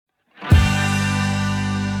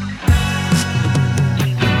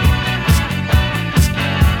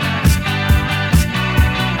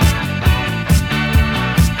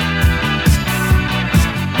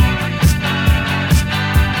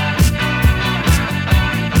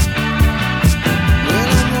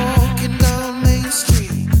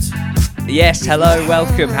Yes, hello,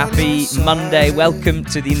 welcome, happy Monday, welcome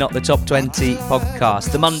to the Not the Top 20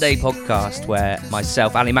 podcast, the Monday podcast where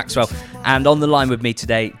myself, Ali Maxwell, and on the line with me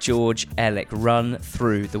today, George Ellick, run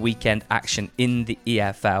through the weekend action in the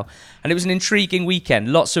EFL. And it was an intriguing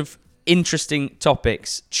weekend, lots of interesting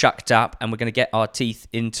topics chucked up, and we're going to get our teeth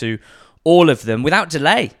into all of them without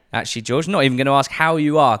delay, actually, George. I'm not even going to ask how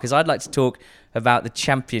you are, because I'd like to talk about the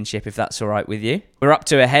championship, if that's all right with you. We're up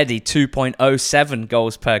to a heady 2.07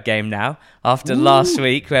 goals per game now, after last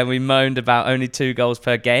week when we moaned about only 2 goals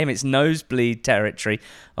per game. It's nosebleed territory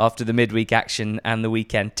after the midweek action, and the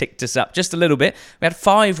weekend ticked us up just a little bit. We had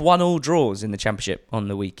 5 1-all draws in the championship on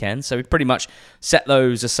the weekend, so we pretty much set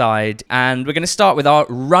those aside, and we're going to start with our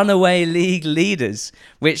Runaway League leaders,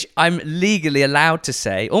 which I'm legally allowed to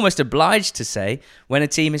say, almost obliged to say, when a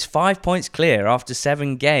team is 5 points clear after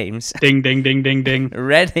 7 games. Ding, ding, ding, ding, ding.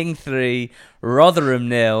 Reading 3, Rotherham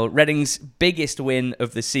 0, Reading's biggest win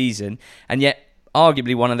of the season, and yet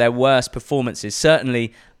arguably one of their worst performances,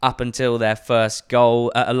 certainly up until their first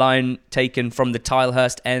goal. A line taken from the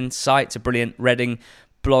Tilehurst End site, it's a brilliant Reading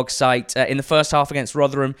blog site. In the first half against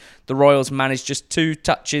Rotherham, the Royals managed just 2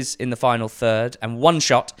 touches in the final third and 1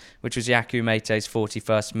 shot, which was Yaku Meite's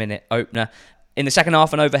 41st minute opener. In the second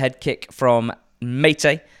half, an overhead kick from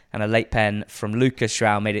Meite and a late pen from Lucas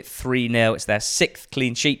Schwal made it 3-0. It's their 6th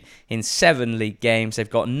clean sheet in 7 league games. They've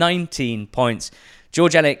got 19 points.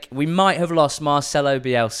 George Ellick, we might have lost Marcelo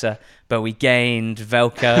Bielsa, but we gained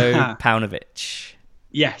Veljko Paunovic.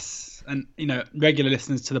 Yes, and regular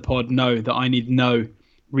listeners to the pod know that I need no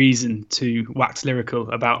reason to wax lyrical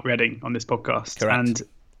about Reading on this podcast. Correct.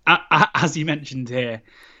 And as you mentioned here,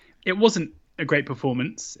 it wasn't a great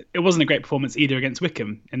performance. It wasn't a great performance either against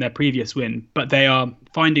Wickham in their previous win, but they are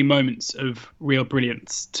finding moments of real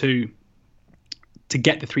brilliance to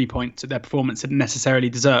get the 3 points that their performance didn't necessarily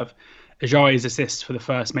deserve. Ajari's assist for the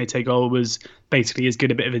first Meite goal was basically as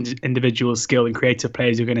good a bit of individual skill and creative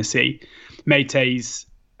play as you're going to see. Meite's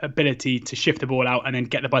ability to shift the ball out and then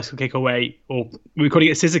get the bicycle kick away, or are we calling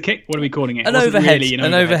it a scissor kick? What are we calling it? An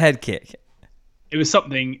overhead kick. It was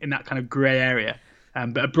something in that kind of grey area.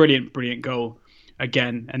 But a brilliant goal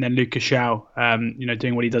again, and then Lucas Schwal,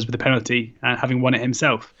 doing what he does with the penalty and having won it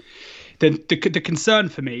himself. The concern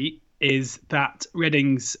for me is that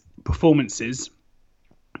Reading's performances,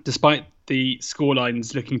 despite the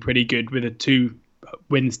scorelines looking pretty good with 2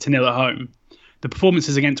 wins to 0 at home, the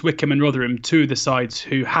performances against Wickham and Rotherham, 2 of the sides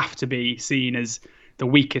who have to be seen as the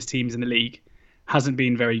weakest teams in the league, hasn't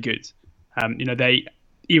been very good.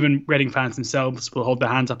 Even Reading fans themselves will hold their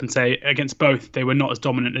hands up and say against both, they were not as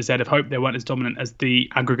dominant as they'd have hoped. They weren't as dominant as the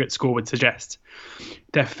aggregate score would suggest.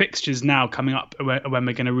 Their fixtures now coming up are when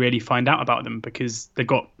we're going to really find out about them, because they've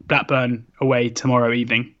got Blackburn away tomorrow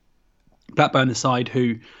evening. Blackburn, the side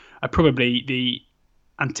who are probably the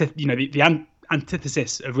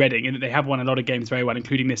antithesis of Reading, in that they have won a lot of games very well,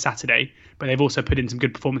 including this Saturday, but they've also put in some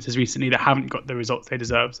good performances recently that haven't got the results they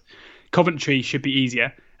deserved. Coventry should be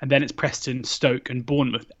easier, and then it's Preston, Stoke, and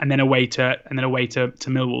Bournemouth, and then away to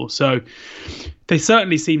Millwall. So they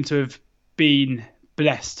certainly seem to have been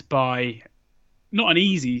blessed by not an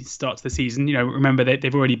easy start to the season. Remember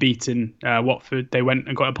they've already beaten Watford. They went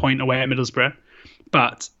and got a point away at Middlesbrough,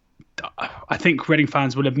 but I think Reading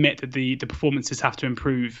fans will admit that the performances have to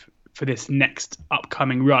improve for this next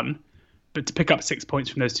upcoming run. But to pick up 6 points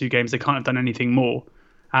from those 2 games, they can't have done anything more.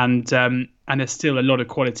 And there's still a lot of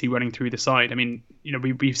quality running through the side. I mean,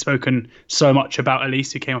 we've spoken so much about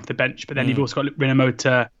Elise, who came off the bench, but then you've also got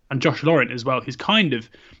Rinamota and Josh Laurent as well, who's kind of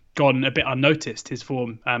gone a bit unnoticed, his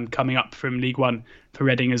form coming up from League One for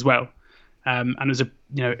Reading as well. And it was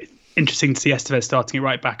interesting to see Estevez starting at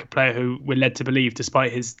right back, a player who we're led to believe,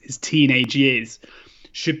 despite his teenage years,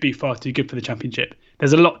 should be far too good for the Championship.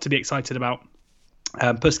 There's a lot to be excited about.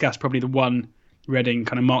 Puskas probably the one Reading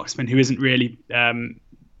kind of marksman who isn't really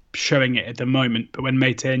showing it at the moment, but when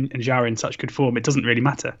Meite and Jara in such good form, it doesn't really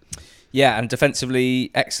matter. Yeah, and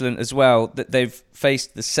defensively excellent as well. That they've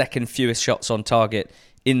faced the 2nd fewest shots on target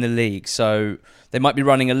in the league, so they might be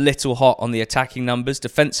running a little hot on the attacking numbers.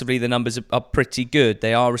 Defensively, the numbers are pretty good.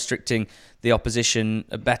 They are restricting the opposition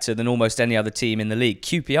better than almost any other team in the league.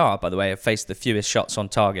 QPR, by the way, have faced the fewest shots on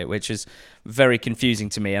target, which is very confusing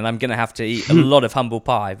to me, and I'm going to have to eat a lot of humble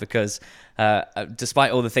pie, because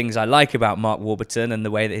despite all the things I like about Mark Warburton and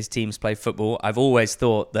the way that his teams play football, I've always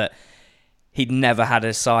thought that he'd never had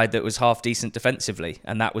a side that was half decent defensively,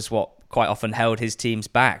 and that was what quite often held his teams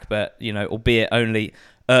back. But, albeit only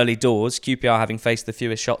early doors, QPR having faced the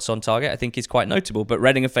fewest shots on target, I think is quite notable. But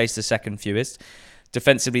Reading have faced the 2nd fewest.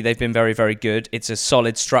 Defensively, they've been very, very good. It's a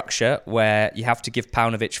solid structure where you have to give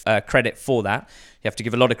Paunovic credit for that. You have to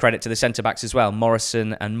give a lot of credit to the centre-backs as well,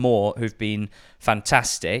 Morrison and Moore, who've been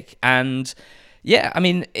fantastic. And yeah, I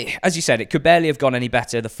mean, as you said, it could barely have gone any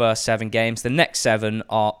better the first 7 games. The next 7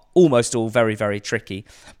 are almost all very, very tricky.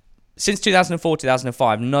 Since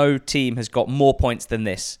 2004-2005, no team has got more points than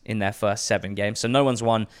this in their first 7 games. So no one's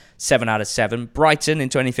won 7 out of 7. Brighton in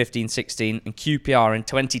 2015-16 and QPR in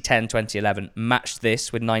 2010-2011 matched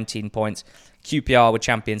this with 19 points. QPR were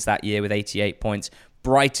champions that year with 88 points.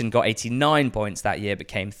 Brighton got 89 points that year, but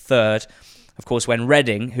came third. Of course, when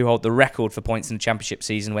Reading, who hold the record for points in the Championship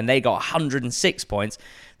season, when they got 106 points,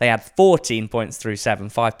 they had 14 points through 7,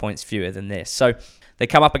 5 points fewer than this. So they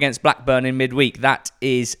come up against Blackburn in midweek. That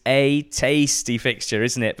is a tasty fixture,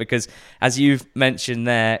 isn't it? Because as you've mentioned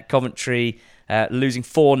there, Coventry losing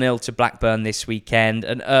 4-0 to Blackburn this weekend.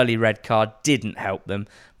 An early red card didn't help them.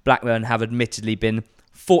 Blackburn have admittedly been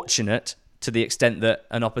fortunate to the extent that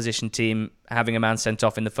an opposition team having a man sent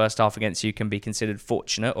off in the first half against you can be considered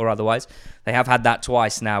fortunate or otherwise. They have had that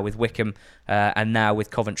twice now with Wickham and now with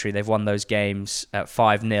Coventry. They've won those games at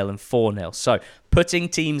 5-0 and 4-0. So putting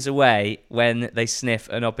teams away when they sniff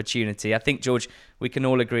an opportunity. I think, George, we can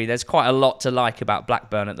all agree there's quite a lot to like about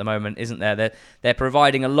Blackburn at the moment, isn't there? They're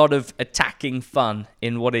providing a lot of attacking fun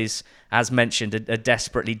in what is, as mentioned, a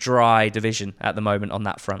desperately dry division at the moment on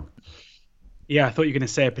that front. Yeah, I thought you were going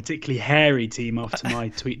to say a particularly hairy team after my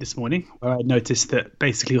tweet this morning, where I noticed that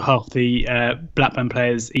basically half the Blackburn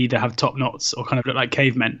players either have top knots or kind of look like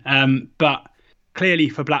cavemen. But clearly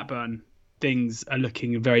for Blackburn, things are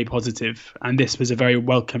looking very positive, and this was a very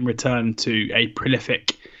welcome return to a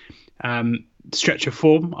prolific stretch of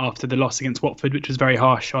form after the loss against Watford, which was very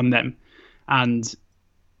harsh on them. And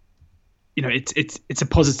you know, it's a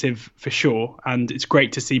positive for sure, and it's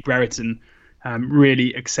great to see Brereton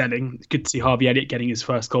really excelling. It's good to see Harvey Elliott getting his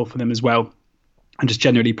first goal for them as well, and just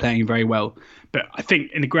generally playing very well. But I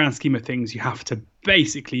think in the grand scheme of things, you have to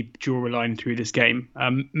basically draw a line through this game,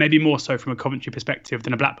 maybe more so from a Coventry perspective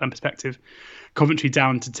than a Blackburn perspective. Coventry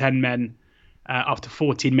down to 10 men after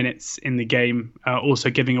 14 minutes in the game,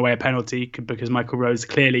 also giving away a penalty because Michael Rose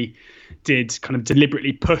clearly did kind of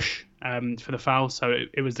deliberately push for the foul, so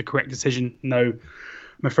it was the correct decision. No,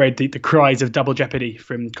 I'm afraid the cries of double jeopardy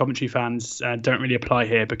from Coventry fans don't really apply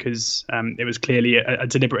here, because it was clearly a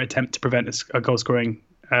deliberate attempt to prevent a goal-scoring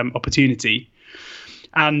opportunity.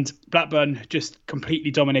 And Blackburn just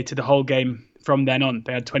completely dominated the whole game from then on.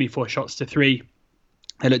 They had 24 shots to 3.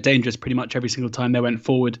 They looked dangerous pretty much every single time they went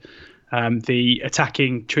forward. The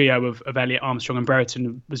attacking trio of Elliott, Armstrong and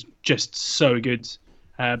Brereton was just so good.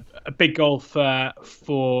 A big goal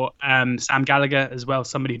for Sam Gallagher as well,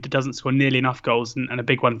 somebody who doesn't score nearly enough goals, and a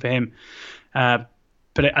big one for him.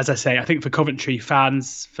 But as I say, I think for Coventry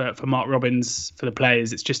fans, for Mark Robbins, for the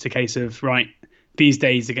players, it's just a case of, right, these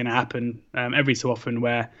days are going to happen every so often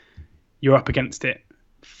where you're up against it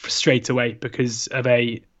straight away because of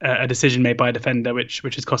a decision made by a defender which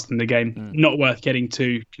has cost them the game. Not worth getting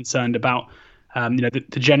too concerned about.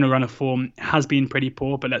 The general run of form has been pretty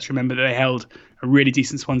poor, but let's remember that they held a really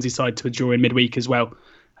decent Swansea side to a draw in midweek as well.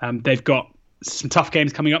 They've got some tough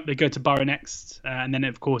games coming up. They go to Borough next, and then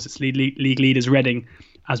of course it's league leaders Reading,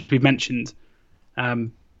 as we've mentioned.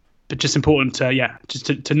 But just important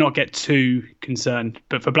to not get too concerned.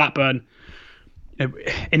 But for Blackburn,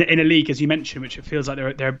 in a league, as you mentioned, which it feels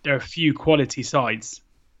like there are a few quality sides,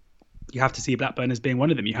 you have to see Blackburn as being one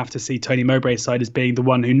of them. You have to see Tony Mowbray's side as being the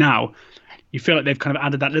one who now you feel like they've kind of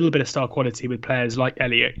added that little bit of star quality with players like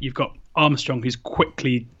Elliott. You've got Armstrong, who's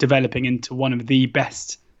quickly developing into one of the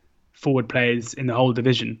best forward players in the whole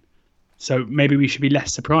division. So maybe we should be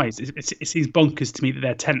less surprised. It seems bonkers to me that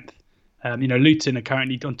they're 10th. Luton are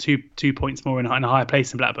currently on two points more in a higher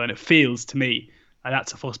place than Blackburn. It feels to me like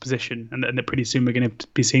that's a false position, and that pretty soon we're going to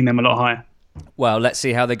be seeing them a lot higher. Well, let's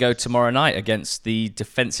see how they go tomorrow night against the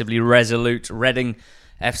defensively resolute Reading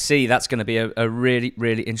FC. That's going to be a really,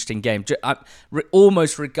 really interesting game.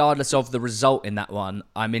 Almost regardless of the result in that one,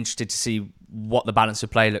 I'm interested to see what the balance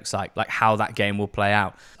of play looks like how that game will play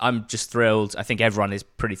out. I'm just thrilled. I think everyone is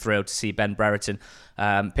pretty thrilled to see Ben Brereton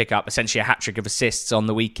pick up essentially a hat-trick of assists on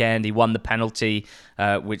the weekend. He won the penalty,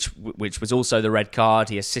 which was also the red card.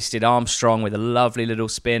 He assisted Armstrong with a lovely little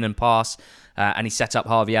spin and pass. And he set up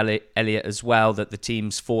Harvey Elliott as well. That the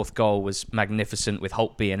team's fourth goal was magnificent, with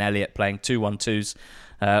Holtby and Elliott playing 2-1-2s.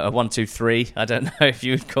 A 1-2-3. I don't know if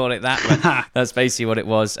you would call it that, but that's basically what it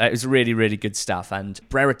was. It was really, really good stuff. And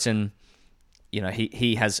Brereton,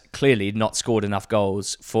 he has clearly not scored enough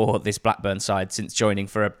goals for this Blackburn side since joining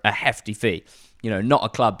for a hefty fee. Not a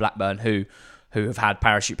club, Blackburn, who who have had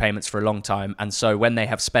parachute payments for a long time. And so when they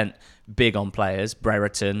have spent big on players,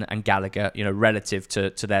 Brereton and Gallagher, relative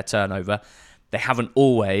to their turnover, they haven't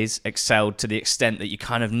always excelled to the extent that you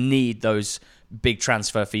kind of need those big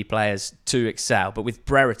transfer fee players to excel. But with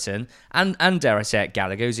Brereton and dare I say it,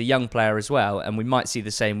 Gallagher, who's a young player as well, and we might see the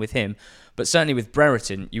same with him, but certainly with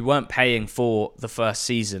Brereton, you weren't paying for the first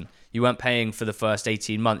season. You weren't paying for the first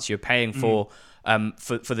 18 months. You're paying for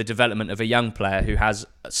the development of a young player who has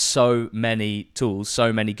so many tools,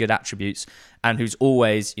 so many good attributes, and who's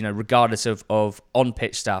always, regardless of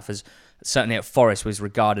on-pitch stuff, as certainly at Forest was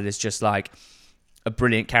regarded as just like a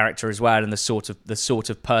brilliant character as well, and the sort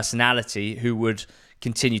of personality who would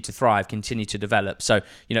continue to thrive, continue to develop. So,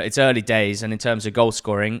 it's early days, and in terms of goal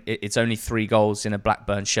scoring, it's only 3 goals in a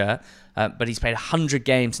Blackburn shirt, but he's played 100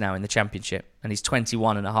 games now in the Championship, and he's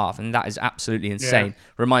 21 and a half, and that is absolutely insane. Yeah.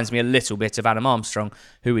 Reminds me a little bit of Adam Armstrong,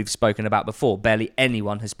 who we've spoken about before. Barely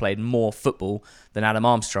anyone has played more football than Adam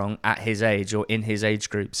Armstrong at his age or in his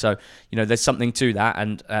age group. So, there's something to that,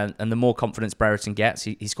 and the more confidence Brereton gets,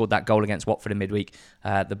 he scored that goal against Watford in midweek,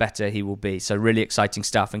 the better he will be. So really exciting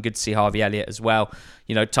stuff, and good to see Harvey Elliott as well.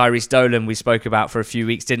 Tyrese Dolan we spoke about for a few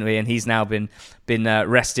weeks, didn't we? And he's now been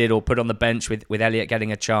rested or put on the bench with Elliott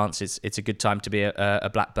getting a chance. It's a good time to be a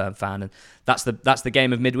Blackburn fan, and that's the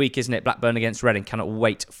game of midweek, isn't it? Blackburn against Reading. Cannot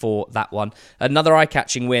wait for that one. Another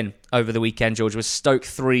eye-catching win over the weekend, George, was Stoke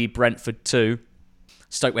 3, Brentford 2.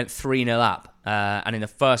 Stoke went 3-0 up, and in the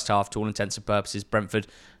first half, to all intents and purposes, Brentford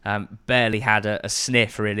barely had a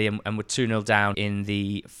sniff, really, and were 2-0 down in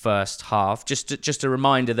the first half. Just a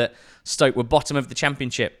reminder that Stoke were bottom of the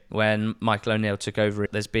Championship when Michael O'Neill took over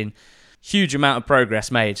it. There's been huge amount of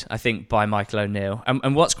progress made, I think, by Michael O'Neill.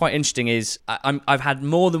 And what's quite interesting is I've had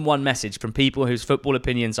more than one message from people whose football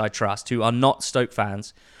opinions I trust, who are not Stoke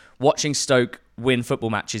fans, watching Stoke win football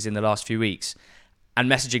matches in the last few weeks, and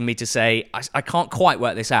messaging me to say, I can't quite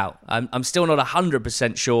work this out. I'm still not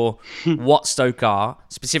 100% sure what Stoke are,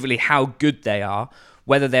 specifically how good they are,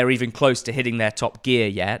 whether they're even close to hitting their top gear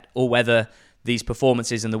yet, or whether these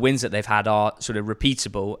performances and the wins that they've had are sort of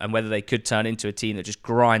repeatable, and whether they could turn into a team that just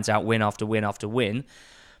grinds out win after win after win.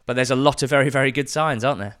 But there's a lot of very, very good signs,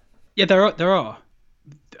 aren't there? Yeah, there are.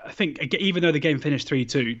 I think even though the game finished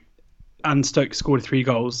 3-2, and Stoke scored 3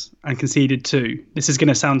 goals and conceded 2. This is going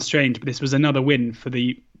to sound strange, but this was another win for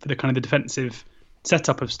the kind of the defensive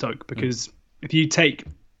setup of Stoke, because if you take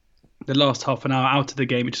the last half an hour out of the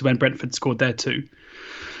game, which is when Brentford scored their 2,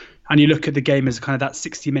 and you look at the game as kind of that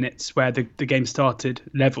 60 minutes where the game started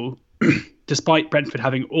level, despite Brentford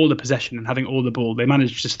having all the possession and having all the ball, they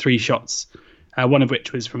managed just 3 shots, one of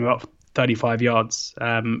which was from about 35 yards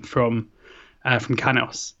from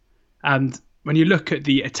Canos. And when you look at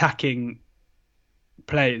the attacking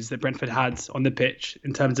players that Brentford had on the pitch,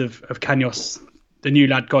 in terms of Canos, the new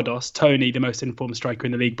lad Godos, Tony, the most informed striker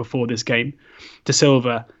in the league before this game, De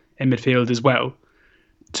Silva in midfield as well,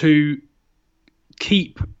 to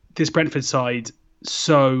keep this Brentford side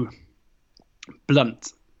so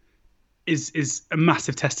blunt is a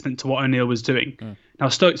massive testament to what O'Neill was doing. Now,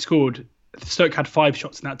 Stoke had 5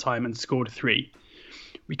 shots in that time and scored 3.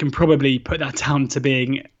 We can probably put that down to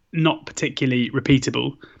being not particularly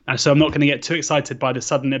repeatable. And so I'm not going to get too excited by the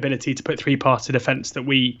sudden ability to put 3 past the defence that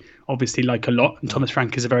we obviously like a lot. And Thomas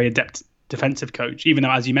Frank is a very adept defensive coach, even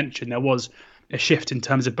though, as you mentioned, there was a shift in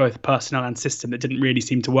terms of both personnel and system that didn't really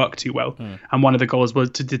seem to work too well. And one of the goals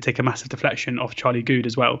did take a massive deflection off Charlie Goode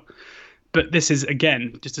as well. But this is,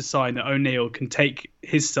 again, just a sign that O'Neill can take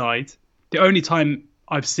his side. The only time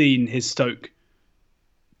I've seen his Stoke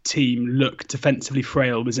team look defensively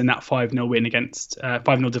frail was in that 5-0 win against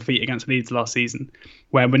 5-0 defeat against Leeds last season,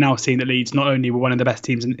 where we're now seeing that Leeds not only were one of the best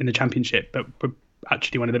teams in the Championship, but were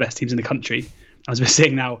actually one of the best teams in the country, as we're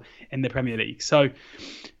seeing now in the Premier League. So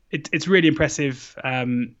it's really impressive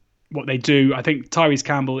what they do. I think Tyrese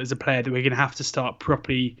Campbell is a player that we're going to have to start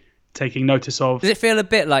properly taking notice of. Does it feel a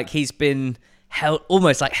bit like he's been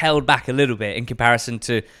almost held back a little bit in comparison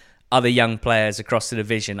to other young players across the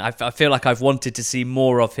division? I feel like I've wanted to see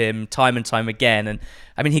more of him time and time again. And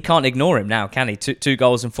I mean, he can't ignore him now, can he? 2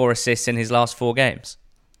 goals and 4 assists in his last 4 games.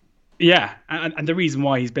 Yeah, and the reason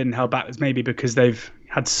why he's been held back is maybe because they've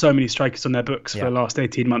had so many strikers on their books for the last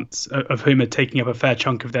 18 months, of whom are taking up a fair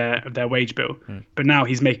chunk of their wage bill. But now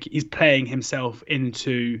he's playing himself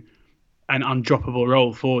into an undroppable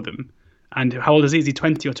role for them. And how old is he? Is he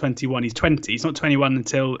 20 or 21? He's 20. He's not 21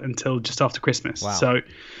 until just after Christmas. Wow. So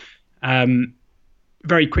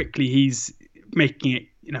very quickly he's making it,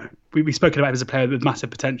 we've spoken about him as a player with massive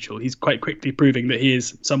potential. He's quite quickly proving that he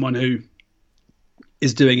is someone who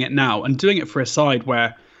is doing it now, and doing it for a side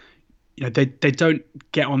where, they don't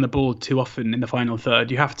get on the ball too often in the final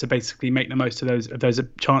third. You have to basically make the most of those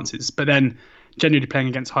chances. But then, generally playing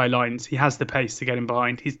against high lines, he has the pace to get in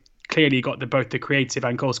behind. He's clearly got both the creative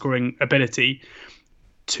and goal scoring ability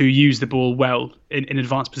to use the ball well in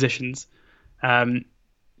advanced positions.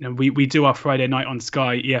 We do our Friday night on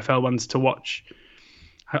Sky EFL ones to watch.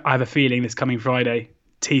 I have a feeling this coming Friday,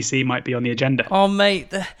 TC might be on the agenda. Oh,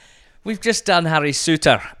 mate, we've just done Harry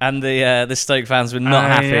Suter, and the Stoke fans were not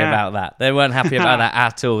happy about that. They weren't happy about that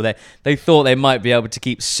at all. They thought they might be able to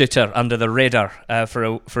keep Suter under the radar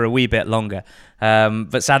for a wee bit longer.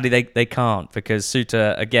 But sadly, they can't, because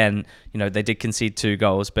Suter, again, they did concede 2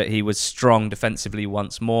 goals, but he was strong defensively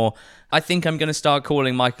once more. I think I'm going to start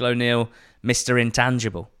calling Michael O'Neill Mr.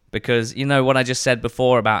 Intangible, because what I just said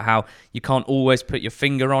before about how you can't always put your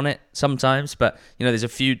finger on it sometimes, but there's a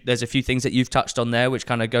few things that you've touched on there which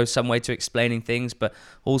kind of go some way to explaining things, but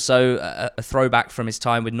also a throwback from his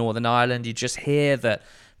time with Northern Ireland. You just hear that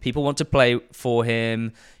people want to play for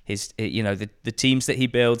him. The teams that he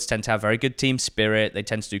builds tend to have very good team spirit. They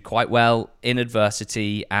tend to do quite well in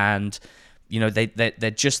adversity, and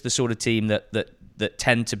they're just the sort of team that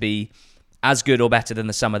tend to be as good or better than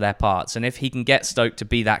the sum of their parts. And if he can get Stoke to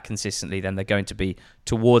be that consistently, then they're going to be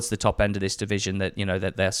towards the top end of this division. That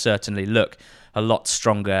they'll certainly look a lot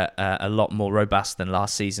stronger, a lot more robust than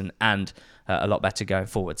last season, and a lot better going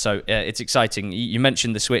forward. So it's exciting. You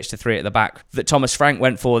mentioned the switch to 3 at the back that Thomas Frank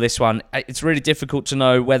went for this one. It's really difficult to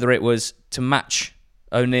know whether it was to match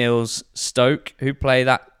O'Neill's Stoke, who play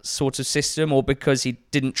that sort of system, or because he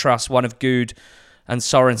didn't trust one of Good and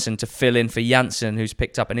Sorensen to fill in for Janssen, who's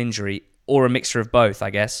picked up an injury, or a mixture of both, I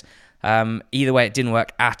guess. Either way, it didn't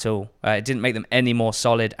work at all. It didn't make them any more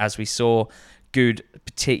solid, as we saw. Good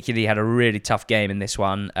particularly had a really tough game in this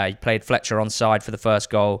one. He played Fletcher onside for the first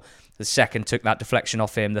goal. The second took that deflection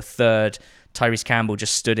off him. The third, Tyrese Campbell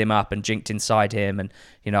just stood him up and jinked inside him. And,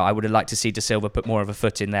 I would have liked to see De Silva put more of a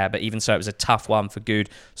foot in there. But even so, it was a tough one for Good.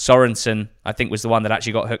 Sorensen, I think, was the one that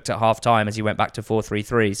actually got hooked at half-time as he went back to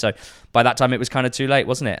 4-3-3. So by that time, it was kind of too late,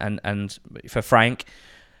 wasn't it? And for Frank,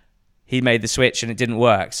 he made the switch and it didn't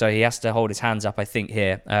work, so he has to hold his hands up, I think,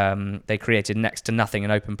 here. They created next to nothing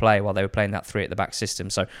in open play while they were playing that 3 at the back system.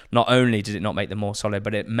 So not only did it not make them more solid,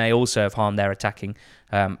 but it may also have harmed their attacking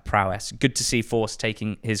prowess. Good to see Force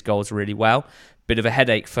taking his goals really well. Bit of a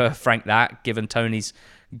headache for Frank, that, given Tony's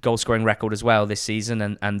goal-scoring record as well this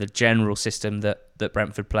season, and the general system that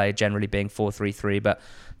Brentford play, generally being 4-3-3. But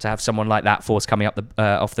to have someone like that, Force, coming up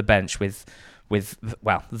off the bench with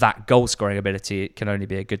that goal-scoring ability, it can only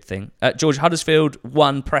be a good thing. George, Huddersfield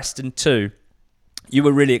 1, Preston 2. You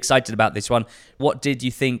were really excited about this one. What did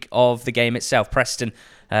you think of the game itself? Preston,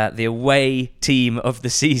 the away team of the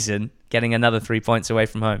season, getting another 3 points away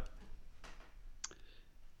from home.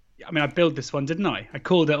 I billed this one, didn't I? I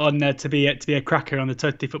called it on to be a cracker on the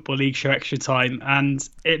Totally Football League show Extra Time, and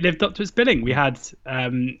it lived up to its billing. We had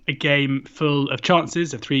a game full of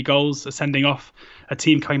chances, of 3 goals, a sending off, a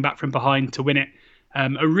team coming back from behind to win it.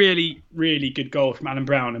 A really, really good goal from Alan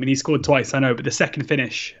Brown. He scored twice, I know, but the second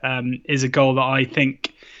finish is a goal that I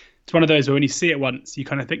think it's one of those where when you see it once, you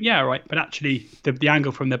kind of think, yeah, right. But actually, the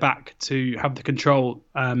angle from the back to have the control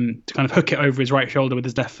to kind of hook it over his right shoulder with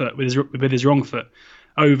his left foot, with his wrong foot,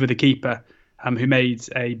 over the keeper, who made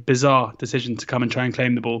a bizarre decision to come and try and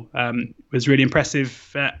claim the ball, was really impressive.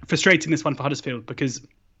 Frustrating, this one for Huddersfield, because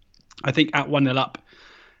I think at 1-0 up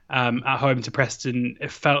at home to Preston,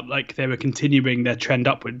 it felt like they were continuing their trend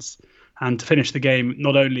upwards. And to finish the game,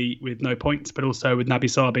 not only with no points, but also with Naby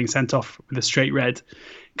Sarr being sent off with a straight red,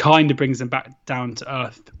 kind of brings them back down to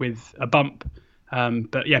earth with a bump.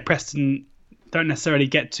 But yeah, Preston don't necessarily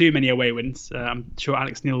get too many away wins. I'm sure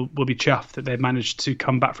Alex Neil will be chuffed that they've managed to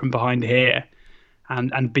come back from behind here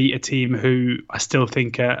and beat a team who I still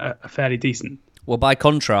think are fairly decent. Well, by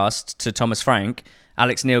contrast to Thomas Frank,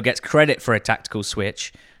 Alex Neil gets credit for a tactical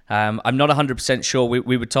switch. I'm not 100% sure.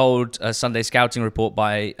 We were told a Sunday scouting report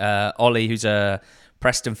by Ollie, who's a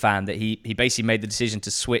Preston fan, that he basically made the decision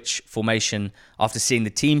to switch formation after seeing the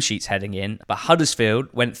team sheets heading in. But Huddersfield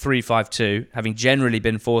went 3-5-2, having generally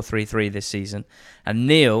been 4-3-3 this season. And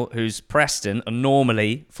Neil, who's Preston, are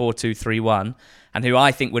normally 4-2-3-1, and who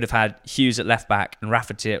I think would have had Hughes at left back and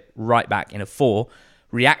Rafferty at right back in a 4,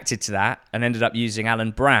 reacted to that and ended up using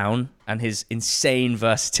Alan Brown and his insane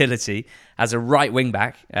versatility as a right wing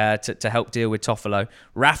back to help deal with Toffolo.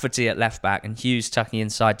 Rafferty at left back and Hughes tucking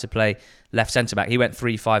inside to play left centre back. He went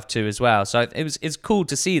 3-5-2 as well. So it's cool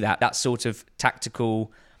to see that sort of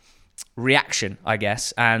tactical reaction, I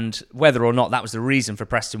guess, and whether or not that was the reason for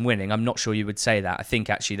Preston winning, I'm not sure you would say that. I think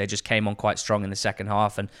actually they just came on quite strong in the second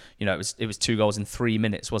half, and it was 2 goals in 3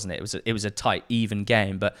 minutes, wasn't it? It was a tight, even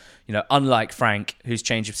game. But unlike Frank, whose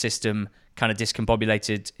change of system kind of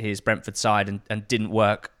discombobulated his Brentford side and didn't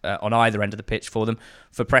work on either end of the pitch for them,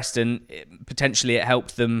 for Preston, potentially it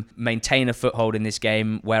helped them maintain a foothold in this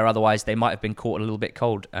game where otherwise they might have been caught a little bit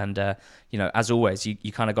cold. And as always,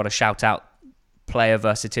 you kind of got to shout out player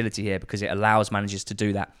versatility here, because it allows managers to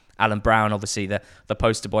do that. Alan Brown, obviously the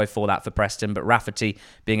poster boy for that for Preston, but Rafferty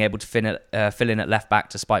being able to fill in at left back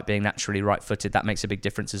despite being naturally right-footed, that makes a big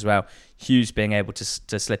difference as well. Hughes being able to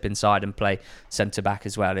slip inside and play centre back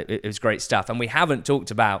as well. It was great stuff. And we haven't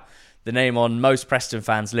talked about the name on most Preston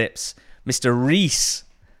fans' lips, Mr. Reece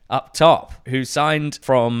up top, who signed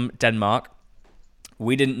from Denmark.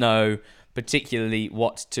 We didn't know particularly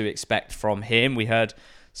what to expect from him. We heard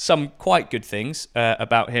some quite good things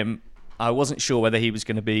about him. I wasn't sure whether he was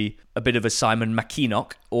going to be a bit of a Simon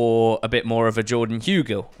McKinnock or a bit more of a Jordan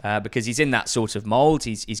Hugill, because he's in that sort of mould.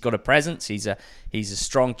 He's got a presence. He's a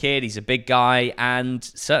strong kid. He's a big guy, and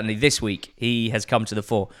certainly this week he has come to the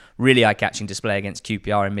fore. Really eye-catching display against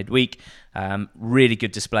QPR in midweek. Really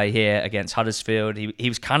good display here against Huddersfield. He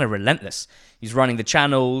was kind of relentless. He's running the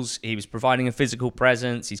channels. He was providing a physical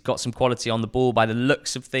presence. He's got some quality on the ball by the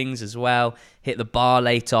looks of things as well. Hit the bar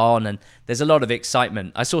late on, and there's a lot of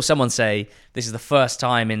excitement. I saw someone say this is the first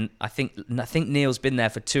time in, I think Neil's been there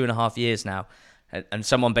for 2.5 years now, and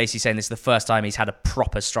someone basically saying this is the first time he's had a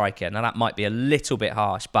proper striker. Now that might be a little bit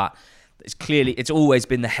harsh, but it's always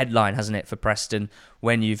been the headline, hasn't it, for Preston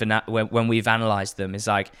when we've analysed them. It's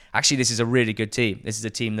like, actually, this is a really good team. This is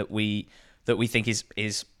a team that we think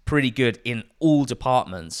is pretty good in all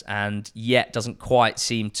departments, and yet doesn't quite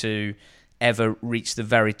seem to ever reach the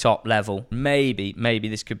very top level. Maybe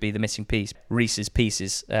this could be the missing piece. Reece's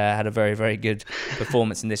Pieces had a very, very good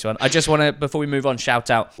performance in this one. I just want to, before we move on, shout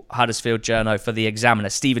out Huddersfield journo for the Examiner.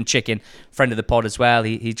 Stephen Chicken, friend of the pod as well.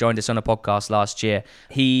 He joined us on a podcast last year.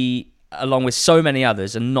 He, along with so many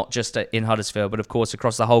others, and not just in Huddersfield, but of course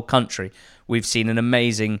across the whole country, we've seen an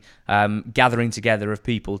amazing gathering together of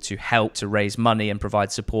people to help to raise money and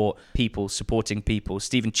provide support, people supporting people.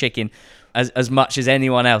 Stephen Chicken, as much as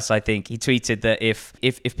anyone else, I think, he tweeted that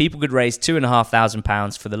if people could raise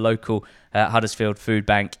 £2,500 for the local Huddersfield Food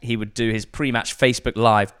Bank, he would do his pre-match Facebook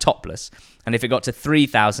Live topless. And if it got to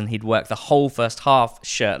 3,000, he'd work the whole first half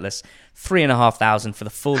shirtless, 3,500 for the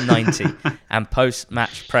full 90, and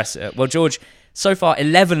post-match press. Well, George, so far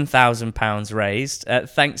 £11,000 raised,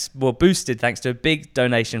 boosted thanks to a big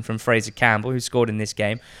donation from Fraser Campbell, who scored in this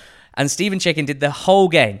game. And Stephen Chicken did the whole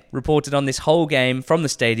game, reported on this whole game from the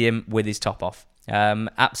stadium with his top off.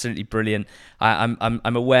 Absolutely brilliant.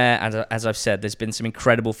 I'm aware, as I've said, there's been some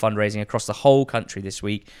incredible fundraising across the whole country this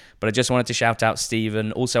week, but I just wanted to shout out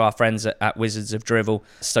Stephen, also our friends at Wizards of Drivel,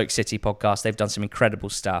 Stoke City podcast. They've done some incredible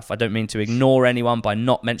stuff. I don't mean to ignore anyone by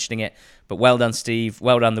not mentioning it, but well done, Steve.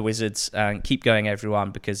 Well done, the Wizards, and keep going,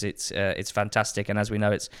 everyone, because it's fantastic, and as we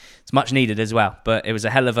know, it's much needed as well. But it was a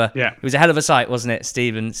hell of a sight, wasn't it?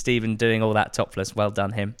 Stephen doing all that topless. Well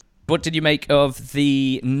done, him. What did you make of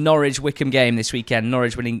the Norwich-Wickham game this weekend?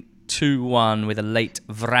 Norwich winning 2-1 with a late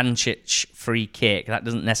Vrancic free kick. That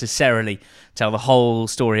doesn't necessarily tell the whole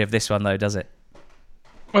story of this one, though, does it?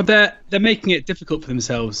 Well, they're making it difficult for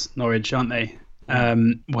themselves, Norwich, aren't they?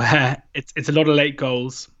 Where it's a lot of late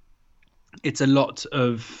goals. It's a lot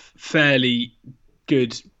of fairly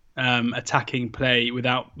good attacking play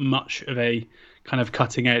without much of a kind of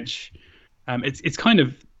cutting edge. It's kind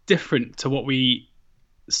of different to what we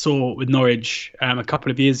saw with Norwich a couple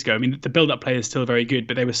of years ago. I mean, the build-up play is still very good,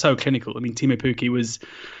 but they were so clinical. I mean, Timo Pukki was,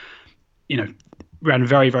 ran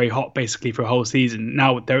very, very hot basically for a whole season.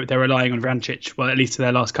 Now they're relying on Vrancic, well, at least to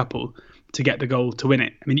their last couple, to get the goal to win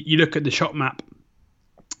it. I mean, you look at the shot map,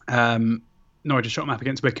 Norwich's shot map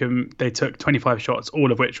against Wickham, they took 25 shots,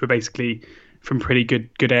 all of which were basically from pretty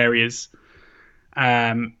good areas.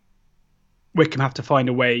 Wickham have to find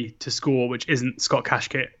a way to score, which isn't Scott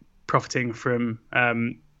Cashkett profiting from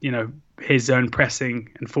his own pressing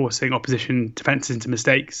and forcing opposition defences into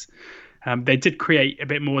mistakes. They did create a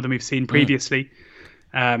bit more than we've seen previously.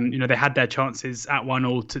 They had their chances at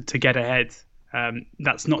 1-1 to get ahead.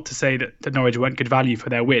 That's not to say that Norwich weren't good value for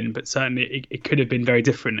their win, but certainly it could have been very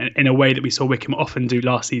different in a way that we saw Wickham often do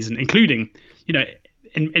last season, including,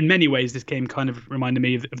 in many ways, this game kind of reminded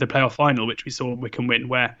me of the playoff final, which we saw Wickham win,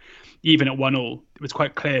 where even at 1-1, it was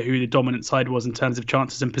quite clear who the dominant side was in terms of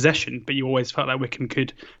chances and possession, but you always felt like Wickham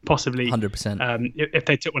could possibly, 100%. If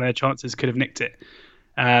they took one of their chances, could have nicked it.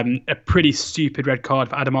 A pretty stupid red card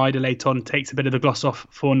for Adam Idah late on takes a bit of the gloss off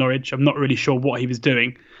for Norwich. I'm not really sure what he was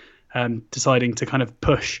doing. deciding to kind of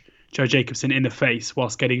push Joe Jacobson in the face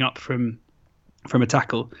whilst getting up from a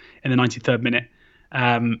tackle in the 93rd minute.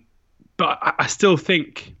 But I still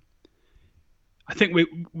think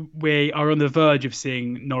we are on the verge of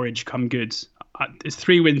seeing Norwich come good. It's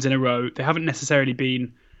 3 wins in a row. They haven't necessarily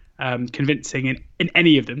been convincing in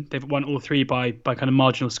any of them. They've won all 3 by kind of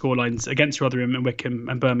marginal scorelines against Rotherham and Wickham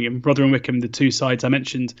and Birmingham. Rotherham and Wickham, the 2 sides I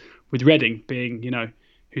mentioned, with Reading being,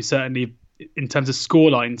 who certainly in terms of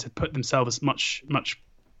scorelines have put themselves much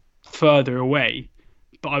further away.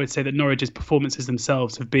 But I would say that Norwich's performances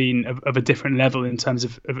themselves have been of a different level in terms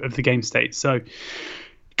of the game state. So a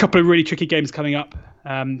couple of really tricky games coming up.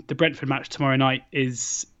 The Brentford match tomorrow night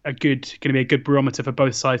is going to be a good barometer for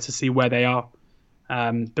both sides to see where they are.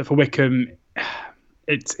 But for Wickham,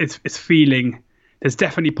 it's feeling there's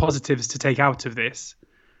definitely positives to take out of this,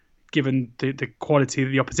 given the quality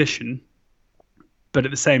of the opposition. But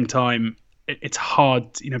at the same time, it's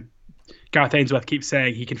hard. Gareth Ainsworth keeps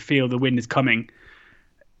saying he can feel the win is coming.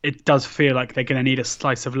 It does feel like they're going to need a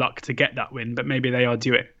slice of luck to get that win, but maybe they are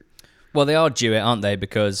due it. Well, they are due it, aren't they?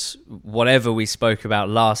 Because whatever we spoke about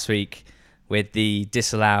last week with the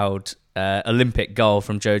disallowed Olympic goal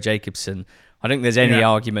from Joe Jacobson, I don't think there's any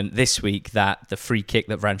argument this week that the free kick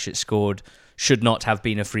that Vrancic scored should not have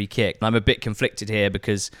been a free kick. I'm a bit conflicted here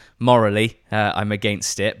because morally I'm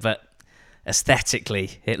against it, but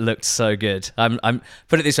aesthetically it looked so good. I'm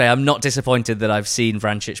put it this way, I'm not disappointed that I've seen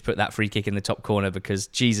Vrancic put that free kick in the top corner because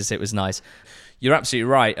Jesus, it was nice. You're absolutely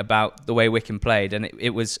right about the way Wickham played, and it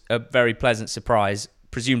was a very pleasant surprise,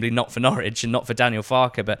 presumably not for Norwich and not for Daniel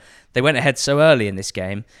Farke, but they went ahead so early in this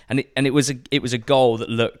game, and it was a goal that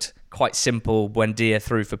looked quite simple. Buendia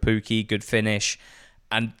threw for Pukki, good finish,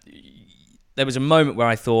 and there was a moment where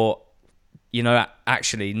I thought,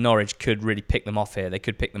 actually Norwich could really pick them off here. They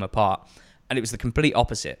could pick them apart. And it was the complete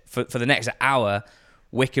opposite. For the next hour,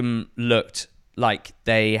 Wickham looked like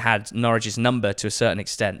they had Norwich's number to a certain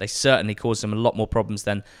extent. They certainly caused them a lot more problems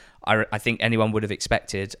than I think anyone would have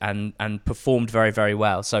expected, and performed very, very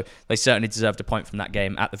well. So they certainly deserved a point from that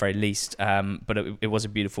game at the very least. But it was a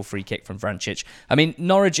beautiful free kick from Vrancic. I mean,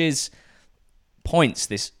 Norwich's points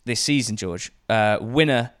this season, George,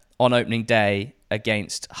 winner on opening day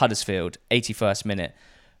against Huddersfield, 81st minute.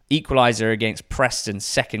 Equaliser against Preston,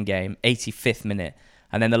 second game, 85th minute.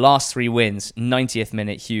 And then the last 3 wins, 90th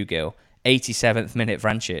minute Hugill, 87th minute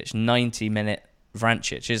Vrancic, 90 minute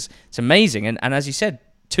Vrancic. It's amazing. And as you said,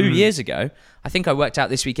 2 years ago, I think I worked out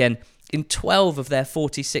this weekend, in 12 of their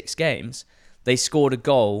 46 games, they scored a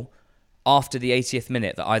goal after the 80th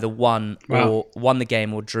minute that either won the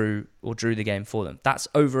game or drew the game for them. That's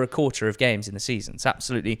over a quarter of games in the season. It's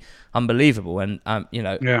absolutely unbelievable. And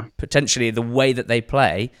potentially the way that they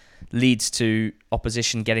play leads to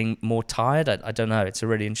opposition getting more tired. I don't know. It's a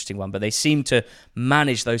really interesting one. But they seem to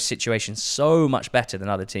manage those situations so much better than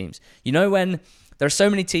other teams. When there are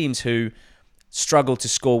so many teams who struggle to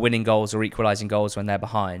score winning goals or equalising goals when they're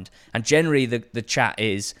behind. And generally the chat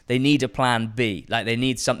is they need a plan B. Like they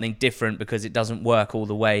need something different because it doesn't work all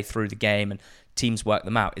the way through the game and teams work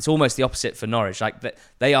them out. It's almost the opposite for Norwich. Like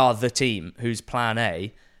they are the team whose plan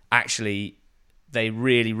A, actually, they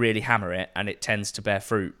really, really hammer it and it tends to bear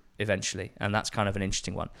fruit eventually. And that's kind of an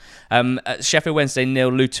interesting one. Sheffield Wednesday 0,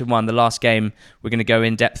 Luton 1. The last game, we're going to go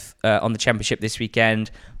in depth on the Championship this weekend.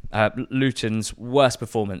 Luton's worst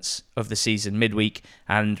performance of the season midweek,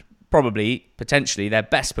 and potentially their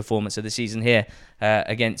best performance of the season here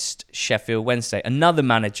against Sheffield Wednesday. Another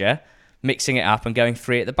manager mixing it up and going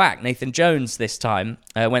 3 at the back. Nathan Jones this time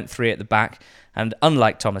went 3 at the back, and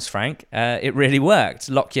unlike Thomas Frank, it really worked.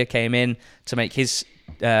 Lockyer came in to make his,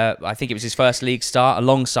 I think it was his first league start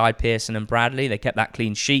alongside Pearson and Bradley. They kept that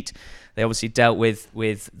clean sheet. They obviously dealt with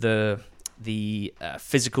the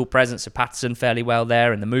physical presence of Patterson fairly well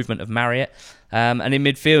there, and the movement of Marriott. And in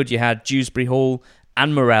midfield, you had Dewsbury Hall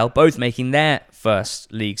and Morrell, both making their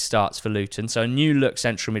first league starts for Luton. So a new look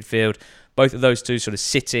central midfield. Both of those two sort of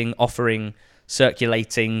sitting, offering,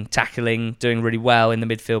 circulating, tackling, doing really well in the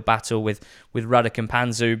midfield battle with Ruddock and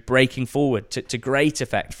Panzu breaking forward to great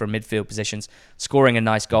effect from midfield positions, scoring a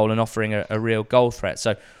nice goal and offering a real goal threat.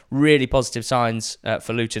 So really positive signs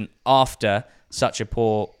for Luton after such a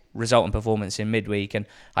poor result and performance in midweek. And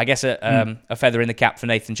I guess a feather in the cap for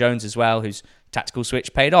Nathan Jones as well, whose tactical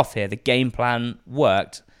switch paid off here. The game plan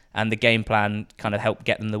worked, and the game plan kind of helped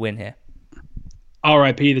get them the win here.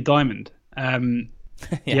 R.I.P. the Diamond.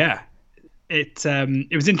 Yeah.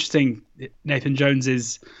 It was interesting, Nathan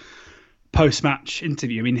Jones's post-match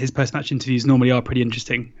interview. I mean, his post-match interviews normally are pretty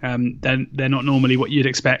interesting. They're not normally what you'd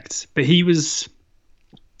expect. But he wasn't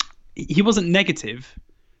negative,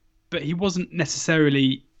 but he wasn't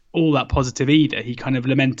necessarily all that positive either. He kind of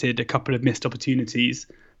lamented a couple of missed opportunities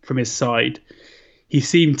from his side. He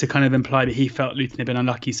seemed to kind of imply that he felt Luton had been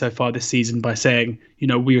unlucky so far this season by saying,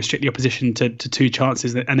 we restrict the opposition to 2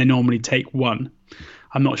 chances and they normally take 1.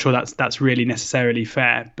 I'm not sure that's really necessarily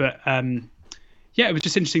fair. But it was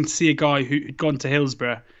just interesting to see a guy who'd gone to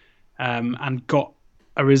Hillsborough and got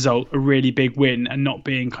a result, a really big win, and not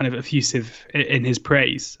being kind of effusive in his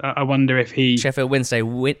praise. I wonder if he... Sheffield Wednesday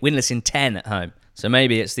winless in 10 at home. So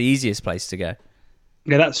maybe it's the easiest place to go.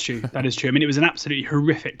 Yeah, that's true. That is true. I mean, it was an absolutely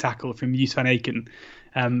horrific tackle from Yus van Aken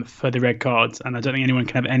for the red cards, and I don't think anyone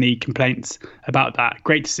can have any complaints about that.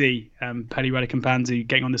 Great to see Pelly Radakampanzu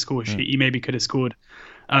getting on the score sheet. He maybe could have scored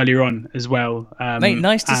earlier on as well. Mate,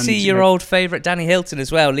 nice to see your old favourite Danny Hilton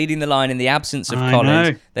as well, leading the line in the absence of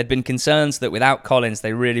Collins. There'd been concerns that without Collins,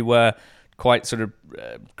 they really were quite sort of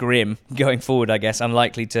grim going forward, I guess,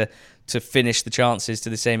 unlikely to finish the chances to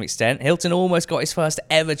the same extent. Hilton almost got his first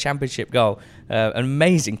ever championship goal. An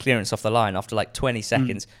amazing clearance off the line after like 20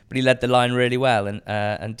 seconds, but he led the line really well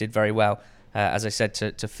and did very well, as I said,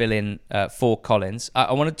 to fill in for Collins.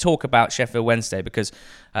 I want to talk about Sheffield Wednesday because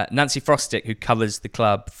Nancy Frostick, who covers the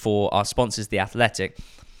club for our sponsors, The Athletic,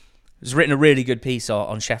 has written a really good piece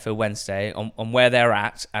on Sheffield Wednesday, on where they're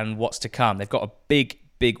at and what's to come. They've got a big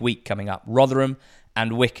week coming up. Rotherham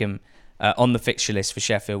and Wickham on the fixture list for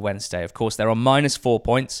Sheffield Wednesday. Of course, they're on -4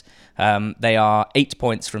 points. They are 8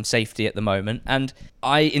 points from safety at the moment. And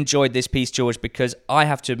I enjoyed this piece, George, because I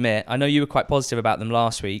have to admit, I know you were quite positive about them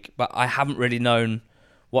last week, but I haven't really known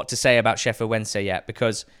what to say about Sheffield Wednesday yet,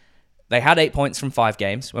 because they had 8 points from 5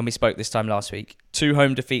 games when we spoke this time last week. 2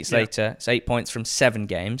 home defeats later, it's 8 points from 7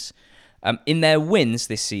 games. In their wins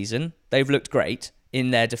this season, they've looked great.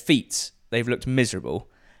 In their defeats, they've looked miserable.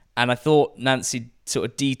 And I thought Nancy sort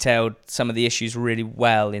of detailed some of the issues really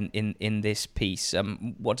well in this piece.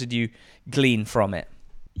 What did you glean from it?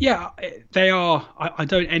 Yeah, they are. I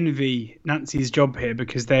don't envy Nancy's job here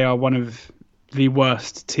because they are one of the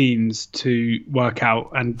worst teams to work out.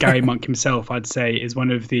 And Gary Monk himself, I'd say, is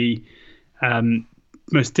one of the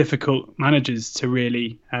most difficult managers to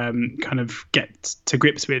really kind of get to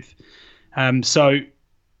grips with. So,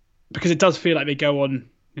 because it does feel like they go on,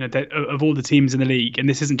 of all the teams in the league, and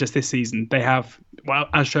this isn't just this season, they have, well,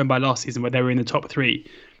 as shown by last season where they were in the top 3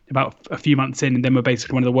 about a few months in, and then were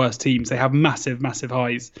basically one of the worst teams. They have massive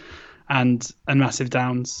highs and massive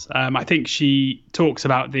downs. I think she talks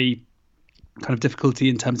about the kind of difficulty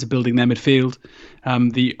in terms of building their midfield.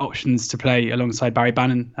 The options to play alongside Barry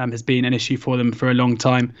Bannon has been an issue for them for a long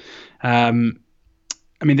time.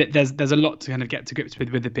 I mean, there's a lot to kind of get to grips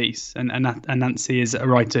with the piece, and Nancy is a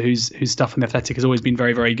writer whose stuff on The Athletic has always been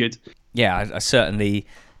very, very good. Yeah, I certainly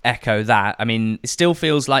echo that. I mean, it still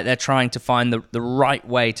feels like they're trying to find the right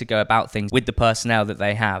way to go about things with the personnel that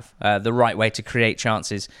they have, the right way to create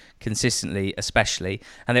chances consistently, especially.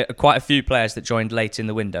 And there are quite a few players that joined late in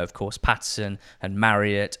the window, of course, Patterson and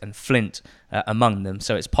Marriott and Flint among them.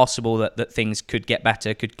 So it's possible that things could get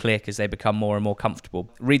better, could click as they become more and more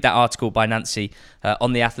comfortable. Read that article by Nancy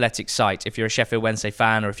on the Athletic site if you're a Sheffield Wednesday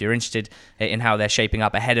fan, or if you're interested in how they're shaping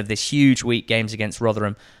up ahead of this huge week, games against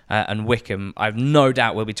Rotherham and Wickham. I've no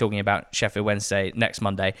doubt we'll be talking about Sheffield Wednesday next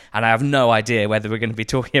Monday, and I have no idea whether we're going to be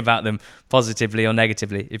talking about them positively or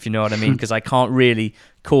negatively, if you know what I mean, because I can't really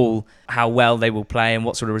call how well they will play and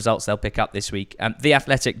what sort of results they'll pick up this week.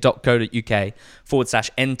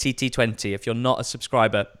 theathletic.co.uk/NTT20. If you're not a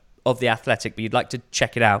subscriber of The Athletic, but you'd like to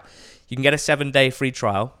check it out, you can get a 7-day free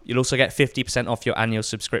trial. You'll also get 50% off your annual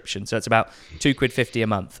subscription. So it's about £2.50 a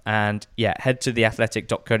month. And yeah, head to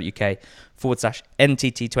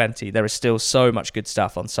theathletic.co.uk/NTT20. There is still so much good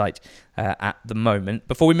stuff on site at the moment.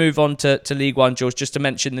 Before we move on to League One, George, just to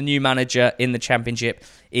mention the new manager in the Championship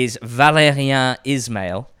is Valérien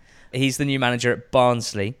Ismail. He's the new manager at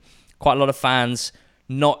Barnsley. Quite a lot of fans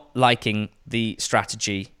not liking the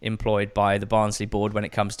strategy employed by the Barnsley board when it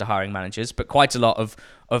comes to hiring managers, but quite a lot of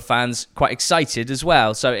fans quite excited as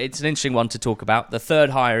well. So it's an interesting one to talk about. The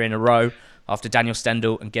third hire in a row after Daniel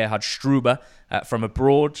Stendel and Gerhard Struber from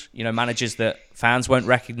abroad, managers that fans won't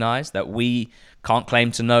recognise, that we can't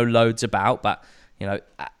claim to know loads about, but,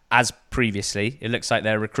 as previously, it looks like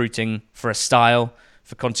they're recruiting for a style,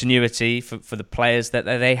 for continuity, for the players that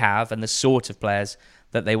they have and the sort of players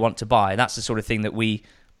that they want to buy. That's the sort of thing that we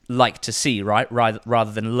like to see, right?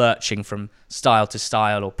 Rather than lurching from style to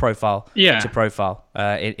style or profile to profile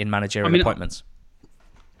in managerial appointments.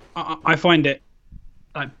 I find it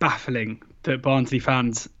baffling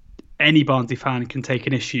that any Barnsley fan can take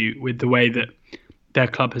an issue with the way that their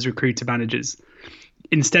club has recruited managers.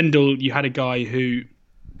 In Stendel, you had a guy who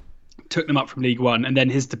took them up from League One, and then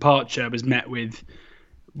his departure was met with,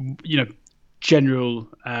 general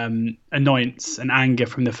annoyance and anger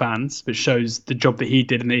from the fans, which shows the job that he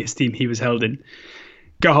did and the esteem he was held in.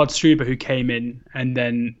 Gerhard Struber, who came in and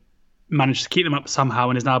then managed to keep them up somehow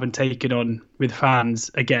and has now been taken on with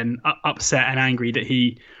fans again, upset and angry that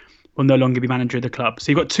he will no longer be manager of the club.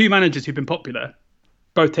 So you've got two managers who've been popular,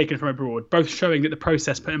 both taken from abroad, both showing that the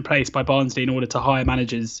process put in place by Barnsley in order to hire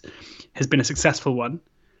managers has been a successful one.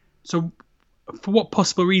 So for what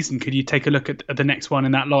possible reason could you take a look at the next one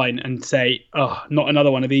in that line and say, oh, not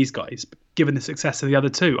another one of these guys, given the success of the other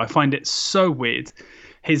two? I find it so weird.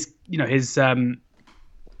 His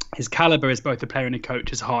caliber as both a player and a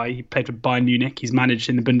coach is high. He played for Bayern Munich. He's managed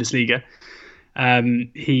in the Bundesliga.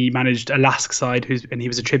 He managed a Lask side, and he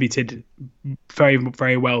was attributed very,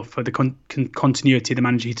 very well for the continuity of the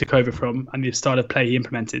manager he took over from and the style of play he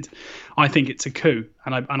implemented. I think it's a coup,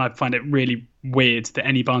 and I find it really weird that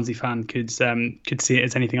any Barnsley fan could see it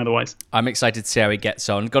as anything otherwise. I'm excited to see how he gets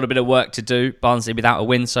on. Got a bit of work to do. Barnsley without a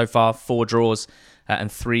win so far, 4 draws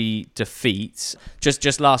and 3 defeats.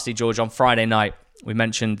 Just lastly, George, on Friday night, we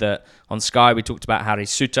mentioned that on Sky we talked about Harry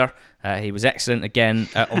Suter. He was excellent again.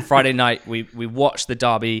 On Friday night, we watched the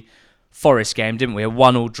Derby Forest game, didn't we? A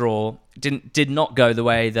 1-1 draw. Did not go the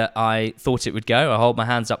way that I thought it would go. I hold my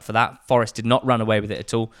hands up for that. Forest did not run away with it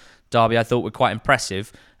at all. Derby, I thought, were quite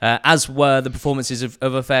impressive, as were the performances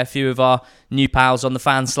of a fair few of our new pals on the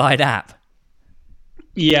Fanslide app.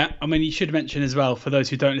 Yeah, I mean, you should mention as well, for those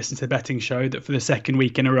who don't listen to the betting show, that for the second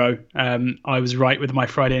week in a row, I was right with my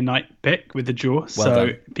Friday night pick with the draw. So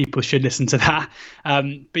people should listen to that.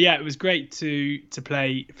 But yeah, it was great to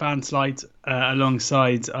play Fanslide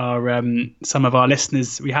alongside our some of our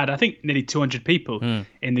listeners. We had, I think, nearly 200 people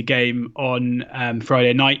in the game on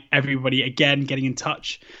Friday night. Everybody, again, getting in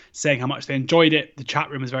touch, saying how much they enjoyed it. The chat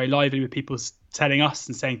room was very lively with people telling us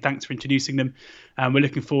and saying thanks for introducing them. We're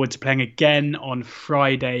looking forward to playing again on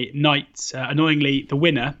Friday night. Annoyingly, the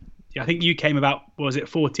winner, I think you came about, what was it,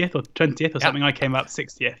 40th or 20th or something? I came about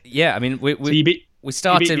 60th. Yeah, I mean, we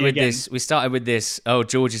started with this. Oh,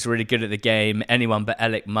 George is really good at the game. Anyone but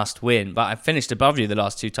Alec must win. But I finished above you the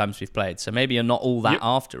last 2 times we've played. So maybe you're not all that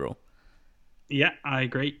after all. Yeah, I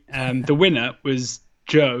agree. The winner was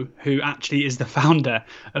Joe, who actually is the founder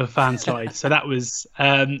of Fanslide. So that was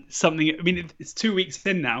something. I mean, it's 2 weeks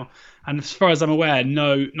in now, and as far as I'm aware,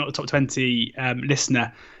 no, not the top 20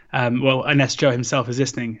 listener. Well, unless Joe himself is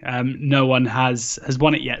listening, no one has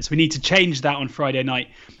won it yet. So we need to change that on Friday night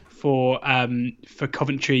for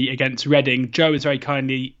Coventry against Reading. Joe has very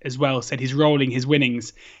kindly as well said he's rolling his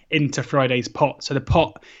winnings into Friday's pot. So the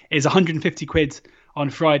pot is 150 quid on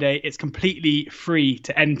Friday. It's completely free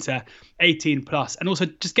to enter, 18 plus, and also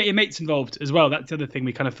just get your mates involved as well. That's the other thing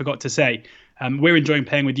we kind of forgot to say. We're enjoying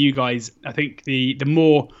playing with you guys. I think the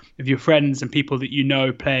more of your friends and people that you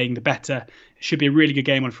know playing, the better. It should be a really good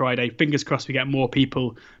game on Friday. Fingers crossed we get more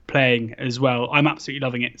people playing as well. I'm absolutely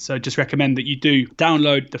loving it. So just recommend that you do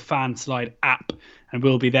download the Fanslide app, and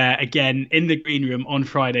we'll be there again in the green room on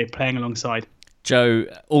Friday playing alongside. Joe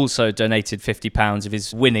also donated £50 of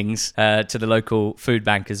his winnings to the local food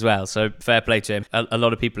bank as well. So fair play to him. A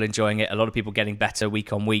lot of people enjoying it. A lot of people getting better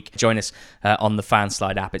week on week. Join us on the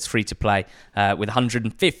Fanslide app. It's free to play with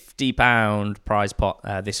 £150 prize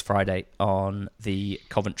pot this Friday on the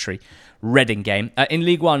Coventry Reading game. In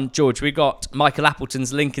League One, George, we got Michael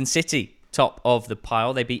Appleton's Lincoln City top of the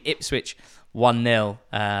pile. They beat Ipswich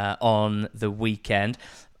 1-0 on the weekend.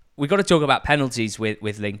 We've got to talk about penalties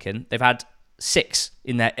with Lincoln. They've had 6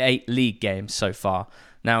 in their 8 league games so far.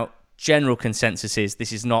 Now, general consensus is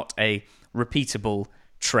this is not a repeatable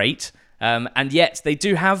trait, and yet they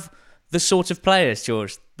do have the sort of players,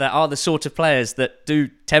 George, that are the sort of players that do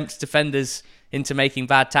tempt defenders into making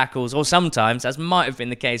bad tackles, or sometimes, as might have been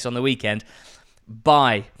the case on the weekend,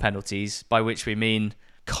 buy penalties, by which we mean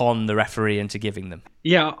con the referee into giving them.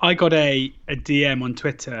 Yeah, I got a DM on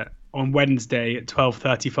Twitter on Wednesday at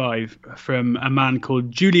 12:35 from a man called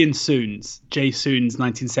Julian Soons, J Soons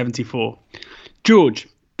 1974. George,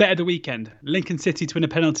 bet of the weekend, Lincoln City to win a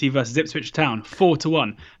penalty versus Ipswich Town,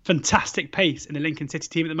 4-1. Fantastic pace in the Lincoln City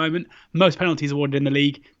team at the moment. Most penalties awarded in the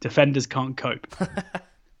league. Defenders can't cope.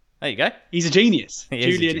 There you go. He's a genius.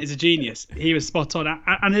 Julian is a genius. He was spot on.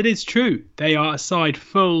 And it is true. They are a side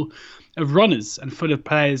full of runners and full of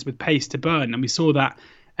players with pace to burn. And we saw that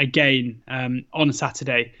again on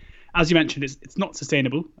Saturday. As you mentioned, it's not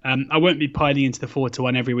sustainable. I won't be piling into the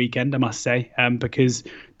 4-1 every weekend, I must say, because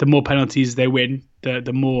the more penalties they win,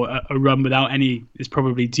 the more a run without any is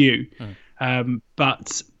probably due.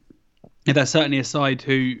 But they're certainly a side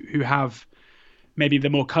who have maybe the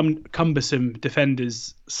more cumbersome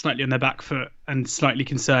defenders slightly on their back foot and slightly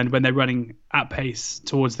concerned when they're running at pace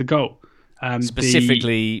towards the goal.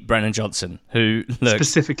 Specifically Brennan Johnson, who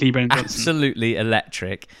looks absolutely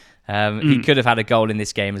electric. He could have had a goal in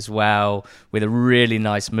this game as well with a really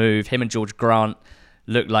nice move. Him and George Grant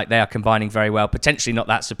look like they are combining very well. Potentially not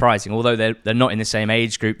that surprising, although they're not in the same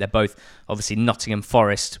age group. They're both obviously Nottingham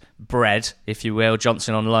Forest bred, if you will.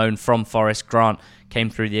 Johnson on loan from Forest. Grant came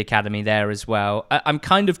through the academy there as well. I'm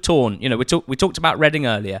kind of torn. We talked about Reading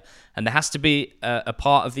earlier, and there has to be a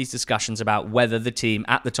part of these discussions about whether the team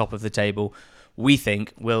at the top of the table, we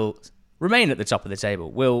think, will remain at the top of the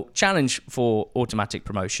table, will challenge for automatic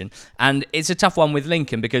promotion. And it's a tough one with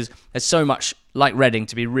Lincoln because there's so much, like Reading,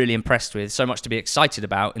 to be really impressed with, so much to be excited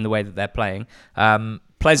about in the way that they're playing.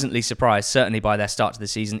 Pleasantly surprised, certainly, by their start to the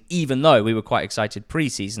season, even though we were quite excited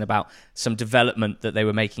pre-season about some development that they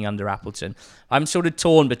were making under Appleton. I'm sort of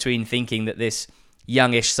torn between thinking that this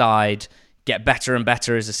youngish side get better and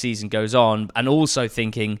better as the season goes on, and also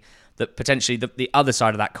thinking that potentially the other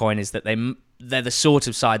side of that coin is that they're the sort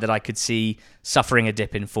of side that I could see suffering a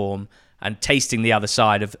dip in form and tasting the other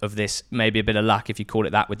side of this, maybe a bit of luck, if you call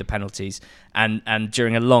it that, with the penalties, and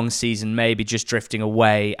during a long season, maybe just drifting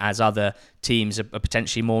away as other teams are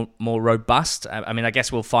potentially more robust. I mean, I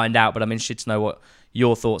guess we'll find out, but I'm interested to know what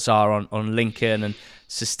your thoughts are on Lincoln and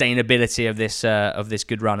sustainability of this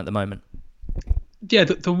good run at the moment. Yeah,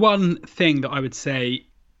 the one thing that I would say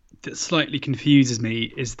that slightly confuses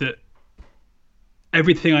me is that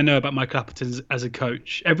everything I know about Michael Appleton as a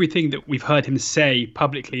coach, everything that we've heard him say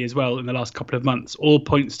publicly as well in the last couple of months, all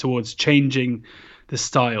points towards changing the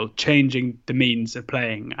style, changing the means of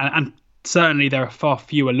playing. And certainly there are far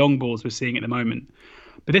fewer long balls we're seeing at the moment.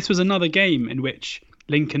 But this was another game in which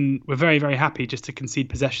Lincoln were very, very happy just to concede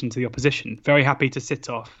possession to the opposition, very happy to sit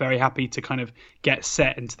off, very happy to kind of get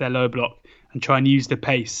set into their low block and try and use the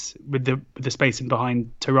pace with the space in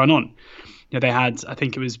behind to run on. They had, I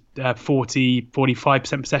think it was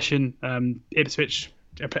 45% possession. Ipswich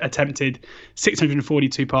attempted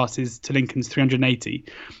 642 passes to Lincoln's 380.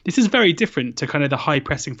 This is very different to kind of the high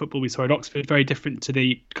pressing football we saw at Oxford, very different to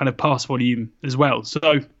the kind of pass volume as well.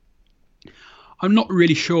 So I'm not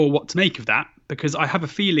really sure what to make of that, because I have a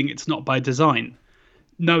feeling it's not by design.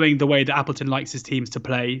 Knowing the way that Appleton likes his teams to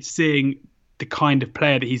play, seeing the kind of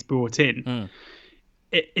player that he's brought in,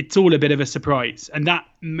 it's all a bit of a surprise. And that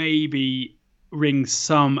maybe rings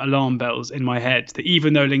some alarm bells in my head, that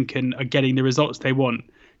even though Lincoln are getting the results they want,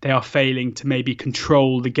 they are failing to maybe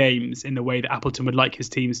control the games in the way that Appleton would like his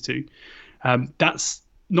teams to. That's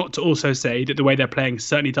not to also say that the way they're playing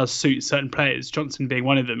certainly does suit certain players, Johnson being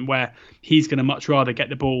one of them, where he's going to much rather get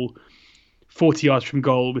the ball 40 yards from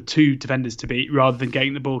goal with two defenders to beat rather than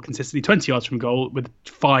getting the ball consistently 20 yards from goal with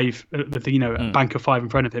a bank of five in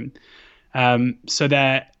front of him. So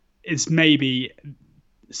there is maybe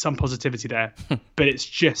some positivity there, but it's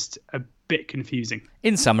just a bit confusing.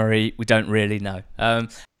 In summary, we don't really know.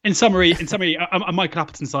 In summary, a Michael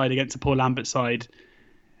Appleton side against a Paul Lambert side,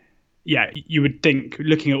 yeah, you would think,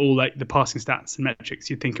 looking at all like the passing stats and metrics,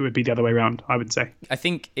 you'd think it would be the other way around, I would say. I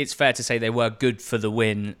think it's fair to say they were good for the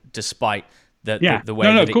win, despite the way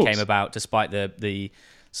that it came about, despite the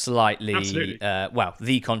slightly,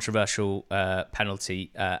 the controversial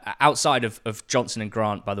penalty. Outside of Johnson and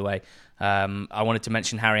Grant, by the way, I wanted to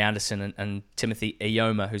mention Harry Anderson and Timothy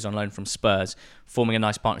Ayoma, who's on loan from Spurs, forming a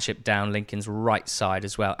nice partnership down Lincoln's right side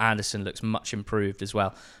as well. Anderson looks much improved as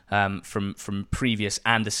well from previous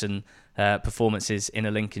Anderson performances in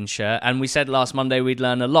a Lincoln shirt. And we said last Monday we'd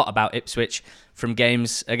learn a lot about Ipswich from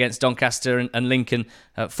games against Doncaster and Lincoln.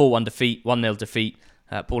 4-1 defeat, 1-0 defeat.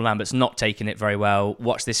 Paul Lambert's not taking it very well.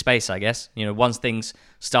 Watch this space, I guess. Once things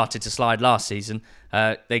started to slide last season,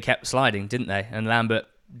 they kept sliding, didn't they? And Lambert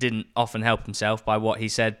didn't often help himself by what he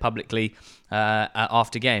said publicly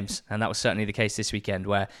after games. And that was certainly the case this weekend,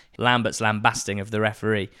 where Lambert's lambasting of the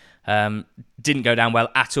referee didn't go down well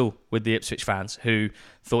at all with the Ipswich fans, who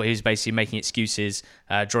thought he was basically making excuses,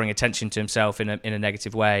 drawing attention to himself in a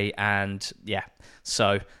negative way. And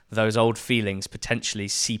so those old feelings potentially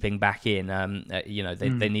seeping back in.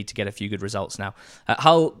 They need to get a few good results now.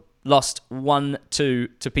 Hull lost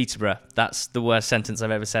 1-2 to Peterborough. That's the worst sentence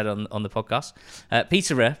I've ever said on the podcast.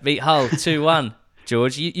 Peterborough beat Hull 2-1.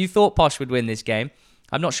 George, you thought Posh would win this game.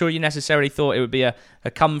 I'm not sure you necessarily thought it would be a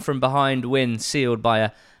come-from-behind win sealed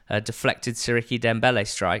by a deflected Siriki Dembele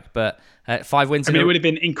strike, but 5 wins. It would have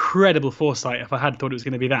been incredible foresight if I had thought it was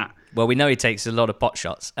going to be that. Well, we know he takes a lot of pot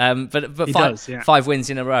shots, but he does, yeah. 5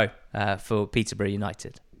 wins in a row for Peterborough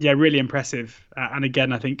United. Yeah, really impressive. And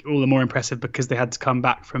again, I think all the more impressive because they had to come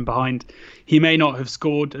back from behind. He may not have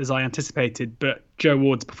scored as I anticipated, but Joe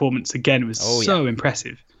Ward's performance again was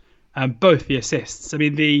impressive. Both the assists. I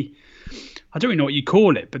mean, I don't really know what you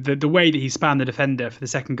call it, but the way that he spanned the defender for the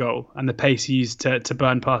second goal and the pace he used to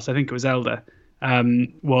burn past, I think it was Elder,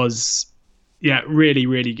 was really,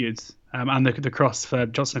 really good. And the cross for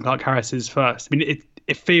Johnson Clark Harris's first. I mean,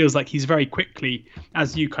 it feels like he's very quickly,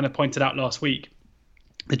 as you kind of pointed out last week,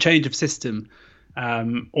 the change of system,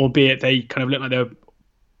 albeit they kind of look like they're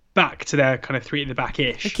back to their kind of three at the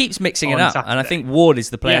back-ish. He keeks mixing it up, and I think Ward is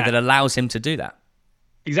the player that allows him to do that.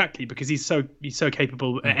 Exactly, because he's so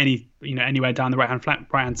capable at anywhere down the right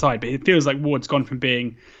hand side. But it feels like Ward's gone from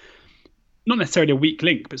being not necessarily a weak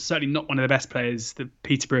link, but certainly not one of the best players that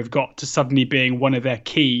Peterborough have got, to suddenly being one of their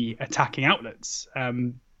key attacking outlets,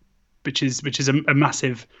 which is a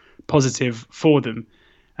massive positive for them.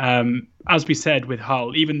 As we said with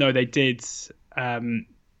Hull, even though they did, I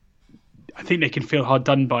think they can feel hard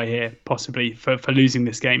done by here, possibly for losing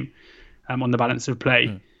this game on the balance of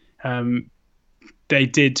play. They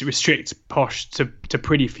did restrict Posh to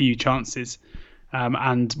pretty few chances,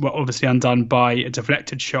 and were obviously undone by a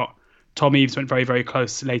deflected shot. Tom Eaves went very, very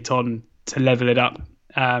close late on to level it up.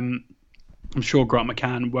 I'm sure Grant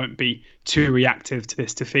McCann won't be too reactive to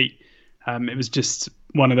this defeat. It was just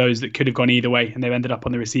one of those that could have gone either way, and they've ended up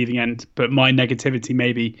on the receiving end. But my negativity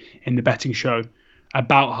maybe in the betting show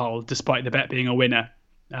about Hull, despite the bet being a winner,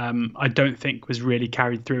 I don't think was really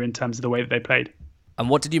carried through in terms of the way that they played. And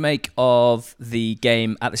what did you make of the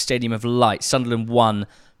game at the Stadium of Light? Sunderland 1,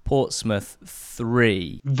 Portsmouth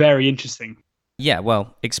 3. Very interesting. Yeah,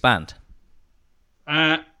 well, expand.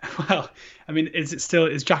 Well, I mean, is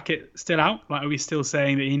Jackett still out? Like, are we still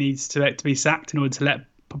saying that he needs to be sacked in order to let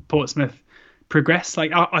Portsmouth progress?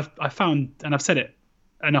 Like, I found, and I've said it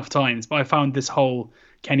enough times, but I found this whole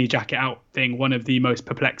Kenny Jackett out thing one of the most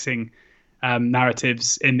perplexing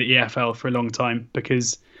narratives in the EFL for a long time,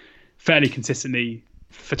 because fairly consistently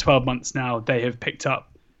for 12 months now they have picked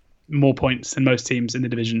up more points than most teams in the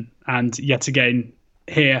division, and yet again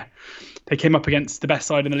here they came up against the best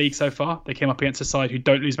side in the league so far. They came up against a side who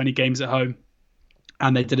don't lose many games at home,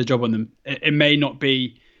 and they did a job on them. It may not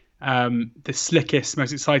be the slickest,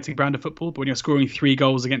 most exciting brand of football, but when you're scoring 3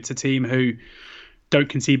 goals against a team who don't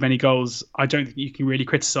concede many goals, I don't think you can really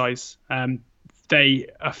criticise. They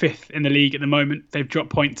are 5th in the league at the moment. They've dropped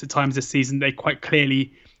points at times this season they quite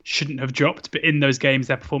clearly shouldn't have dropped, but in those games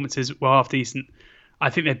their performances were half decent. I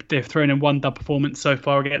think they've thrown in one dud performance so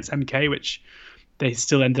far against MK, which they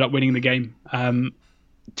still ended up winning the game.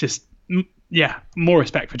 More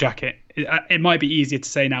respect for Jackett. It might be easier to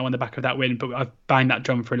say now on the back of that win, but I've banged that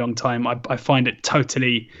drum for a long time. I find it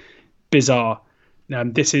totally bizarre.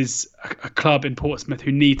 This is a club in Portsmouth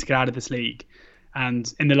who need to get out of this league.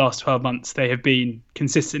 And in the last 12 months, they have been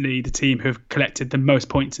consistently the team who have collected the most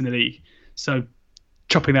points in the league. So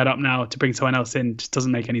chopping that up now to bring someone else in just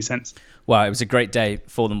doesn't make any sense. Well, it was a great day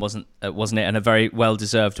for them, wasn't it? And a very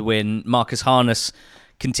well-deserved win. Marcus Harness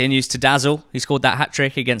continues to dazzle. He scored that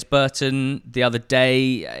hat-trick against Burton the other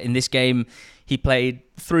day. In this game, he played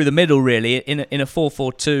through the middle, really, in a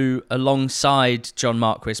 4-4-2 alongside John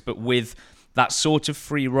Marquis, but with that sort of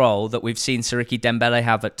free role that we've seen Siriki Dembele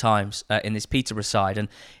have at times in this Peterborough side. And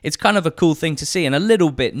it's kind of a cool thing to see and a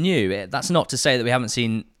little bit new. That's not to say that we haven't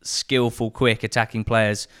seen skillful, quick attacking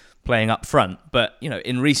players playing up front. But,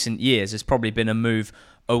 in recent years, there's probably been a move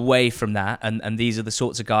away from that. And these are the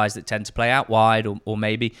sorts of guys that tend to play out wide or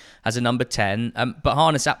maybe as a number 10. But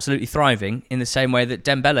Harness absolutely thriving in the same way that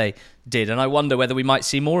Dembele did. And I wonder whether we might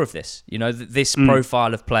see more of this. This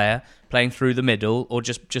profile of player playing through the middle or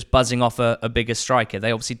just buzzing off a bigger striker.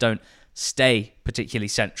 They obviously don't stay particularly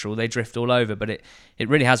central. They drift all over. But it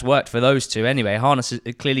really has worked for those two anyway. Harness has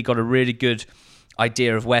clearly got a really good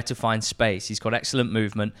idea of where to find space. He's got excellent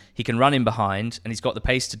movement. He can run in behind, and he's got the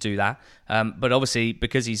pace to do that. But obviously,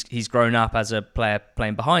 because he's grown up as a player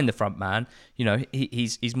playing behind the front man,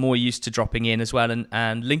 he's more used to dropping in as well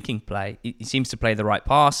and linking play. He seems to play the right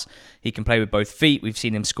pass. He can play with both feet. We've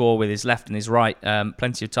seen him score with his left and his right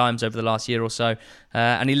plenty of times over the last year or so.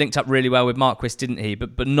 And he linked up really well with Marquis, didn't he?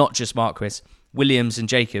 But not just Marquis. Williams and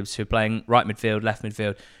Jacobs, who are playing right midfield, left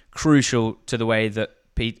midfield, crucial to the way that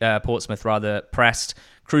Portsmouth pressed,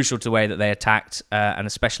 crucial to the way that they attacked, and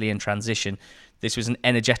especially in transition. This was an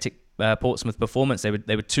energetic Portsmouth performance. They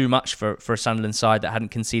were too much for a Sunderland side that hadn't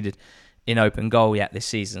conceded in open goal yet this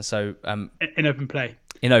season. So in open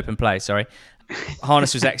play, sorry.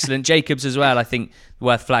 Harness was excellent. Jacobs as well, I think,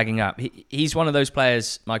 worth flagging up. He's one of those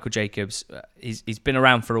players, Michael Jacobs. He's been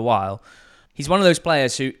around for a while. He's one of those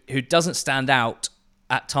players who doesn't stand out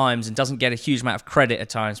at times and doesn't get a huge amount of credit at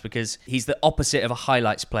times because he's the opposite of a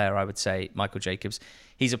highlights player, I would say, Michael Jacobs.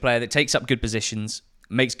 He's a player that takes up good positions,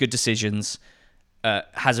 makes good decisions,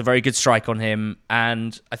 has a very good strike on him.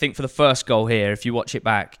 And I think for the first goal here, if you watch it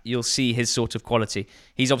back, you'll see his sort of quality.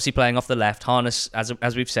 He's obviously playing off the left. Harness,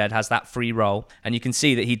 as we've said, has that free roll. And you can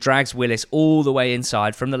see that he drags Willis all the way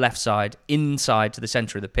inside from the left side, inside to the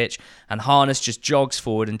centre of the pitch. And Harness just jogs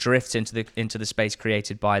forward and drifts into the space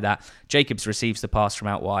created by that. Jacobs receives the pass from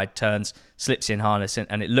out wide, turns, slips in Harness,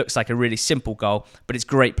 and it looks like a really simple goal, but it's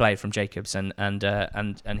great play from Jacobs, and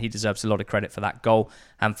he deserves a lot of credit for that goal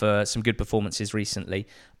and for some good performances recently.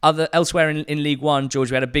 Elsewhere in League One, George,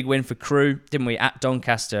 we had a big win for Crewe, didn't we, at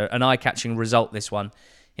Doncaster? An eye-catching result, this one,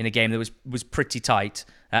 in a game that was pretty tight,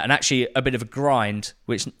 and actually a bit of a grind,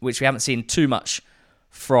 which we haven't seen too much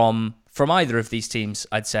from either of these teams,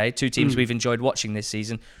 I'd say. Two teams we've enjoyed watching this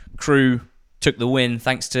season. Crewe took the win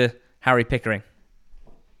thanks to Harry Pickering.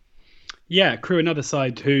 Yeah, Crewe, another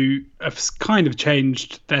side who have kind of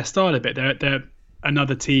changed their style a bit. They're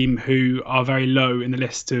another team who are very low in the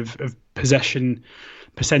list of possession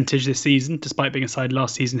percentage this season, despite being a side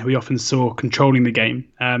last season who we often saw controlling the game.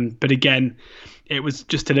 But again, it was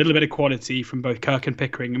just a little bit of quality from both Kirk and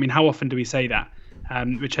Pickering. I mean, how often do we say that?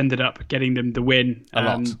 Which ended up getting them the win. A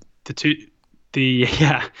lot.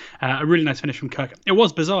 A really nice finish from Kirk. It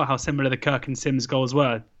was bizarre how similar the Kirk and Sims goals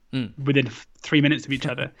were within 3 minutes of each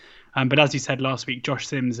other. But as you said last week, Josh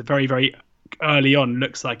Sims, very, very early on,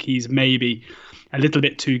 looks like he's maybe a little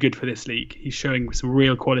bit too good for this league. He's showing some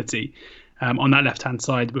real quality on that left-hand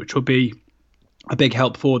side, which will be a big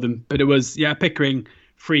help for them. But it was, Pickering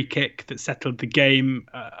free kick that settled the game,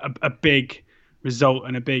 a big result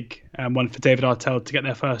and a big one for David Artell to get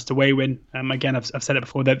their first away win. Again, I've said it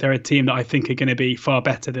before, that they're a team that I think are going to be far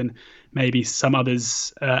better than maybe some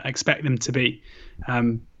others expect them to be.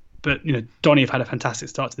 But Donny have had a fantastic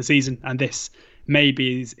start to the season, and this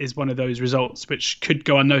maybe is one of those results which could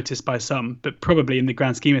go unnoticed by some, but probably in the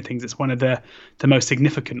grand scheme of things, it's one of the most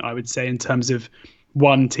significant, I would say, in terms of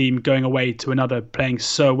one team going away to another, playing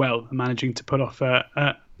so well and managing to pull off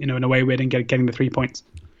an away win and getting the 3 points.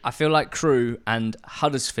 I feel like Crewe and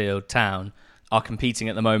Huddersfield Town are competing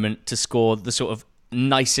at the moment to score the sort of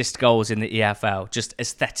nicest goals in the EFL, just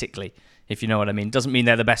aesthetically, if you know what I mean. Doesn't mean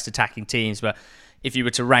they're the best attacking teams, but if you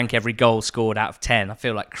were to rank every goal scored out of 10, I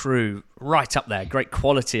feel like Crewe right up there. Great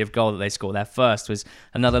quality of goal that they scored. Their first was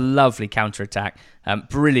another lovely counter-attack.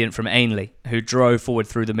 Brilliant from Ainley, who drove forward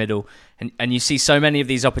through the middle. And you see so many of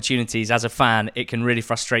these opportunities. As a fan, it can really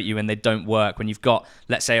frustrate you when they don't work. When you've got,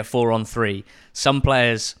 let's say, a 4-on-3. Some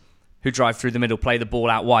players who drive through the middle play the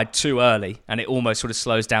ball out wide too early, and it almost sort of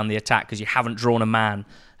slows down the attack because you haven't drawn a man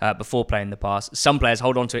before playing the pass. Some players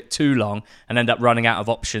hold on to it too long and end up running out of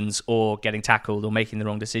options or getting tackled or making the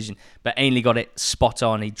wrong decision. But Ainley got it spot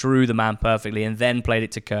on. He drew the man perfectly and then played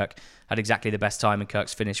it to Kirk. Had exactly the best time, and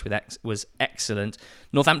Kirk's finish was excellent.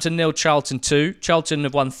 Northampton 0, Charlton 2. Charlton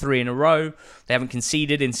have won 3 in a row. They haven't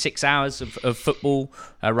conceded in 6 hours of football.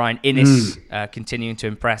 Ryan Innes continuing to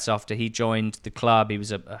impress after he joined the club. He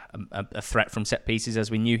was a threat from set pieces, as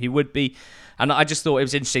we knew he would be. And I just thought it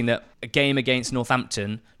was interesting that a game against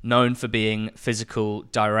Northampton, known for being physical,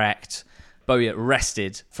 direct, Bowyer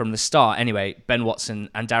rested from the start. Anyway, Ben Watson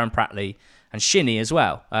and Darren Prattley and Shinnie as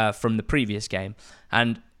well from the previous game.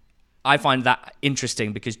 And I find that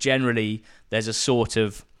interesting because generally there's a sort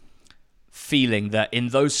of feeling that in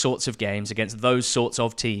those sorts of games against those sorts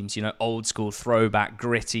of teams, old school throwback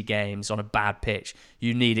gritty games on a bad pitch,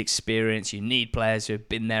 you need experience, you need players who have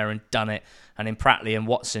been there and done it. And in Prattley and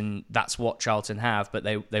Watson, that's what Charlton have, but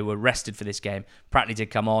they were rested for this game. Prattley did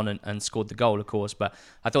come on and scored the goal, of course, but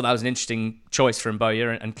I thought that was an interesting choice from Bowyer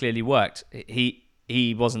and clearly worked.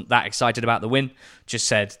 He wasn't that excited about the win, just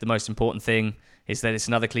said the most important thing is that it's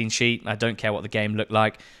another clean sheet. I don't care what the game looked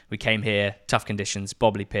like. We came here, tough conditions,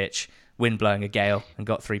 bobbly pitch, wind blowing a gale, and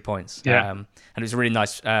got 3 points. Yeah. And it was a really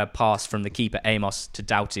nice pass from the keeper Amos to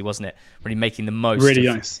Doughty, wasn't it? Really making the most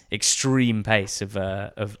nice extreme pace of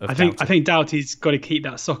I think Doughty's got to keep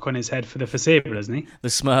that sock on his head for the foreseeable, hasn't he? The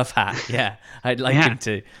Smurf hat, yeah. I'd like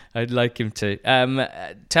him to.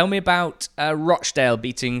 Tell me about Rochdale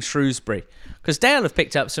beating Shrewsbury, because Dale have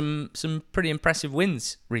picked up some pretty impressive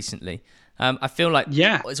wins recently. I feel like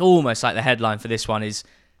it's almost like the headline for this one is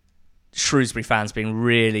Shrewsbury fans being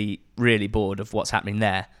really, really bored of what's happening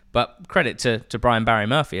there. But credit to Brian Barry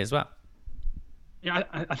Murphy as well. Yeah,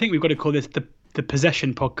 I think we've got to call this the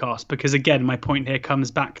possession podcast, because again, my point here comes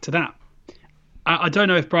back to that. I don't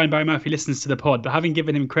know if Brian Barry Murphy listens to the pod, but having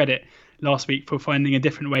given him credit last week for finding a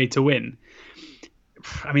different way to win,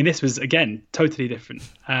 I mean, this was, again, totally different.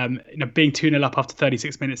 Being 2-0 up after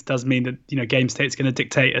 36 minutes does mean that, game state's going to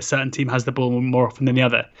dictate a certain team has the ball more often than the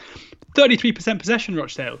other. 33% possession,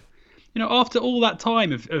 Rochdale. after all that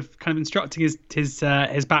time of kind of instructing his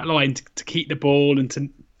back line to keep the ball and to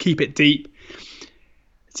keep it deep,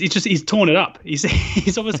 he's torn it up. He's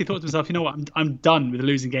obviously thought to himself, you know what, I'm done with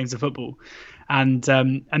losing games of football, and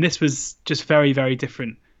this was just very, very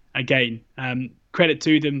different again. Credit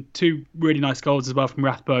to them, 2 really nice goals as well from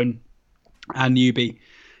Rathbone and Newby,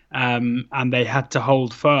 and they had to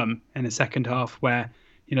hold firm in the second half where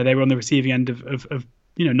they were on the receiving end of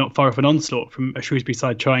not far off an onslaught from a Shrewsbury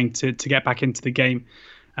side trying to get back into the game.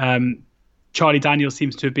 Charlie Daniels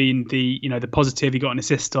seems to have been the positive. He got an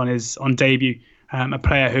assist on debut. A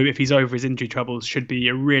player who, if he's over his injury troubles, should be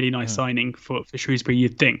a really nice signing for Shrewsbury,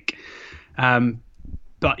 you'd think.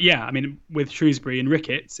 But yeah, I mean, with Shrewsbury and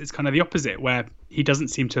Ricketts, it's kind of the opposite, where he doesn't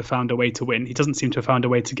seem to have found a way to win. He doesn't seem to have found a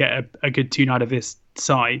way to get a good tune out of this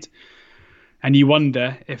side. And you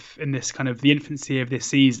wonder if in this kind of the infancy of this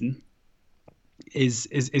season,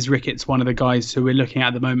 is Ricketts one of the guys who we're looking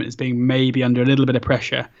at the moment as being maybe under a little bit of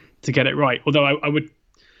pressure to get it right. Although I would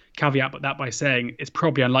caveat that by saying it's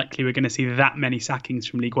probably unlikely we're going to see that many sackings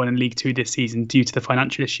from League One and League Two this season due to the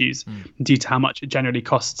financial issues, due to how much it generally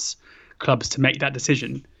costs clubs to make that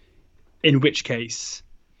decision. In which case,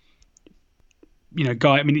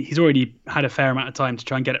 Guy, I mean, he's already had a fair amount of time to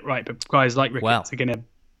try and get it right, but guys like Ricketts are going to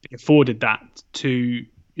be afforded that to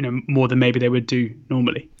more than maybe they would do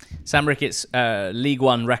normally. Sam Ricketts' League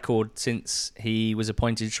One record since he was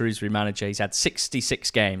appointed Shrewsbury manager, he's had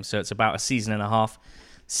 66 games, so it's about a season and a half.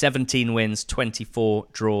 17 wins, 24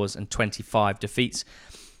 draws, and 25 defeats.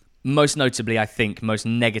 Most notably, I think, most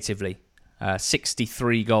negatively,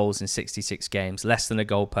 63 goals in 66 games, less than a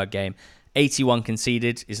goal per game. 81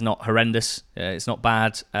 conceded is not horrendous, it's not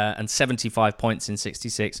bad, and 75 points in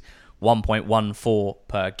 66, 1.14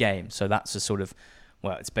 per game. So that's a sort of,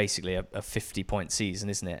 well, it's basically a 50-point season,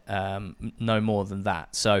 isn't it? No more than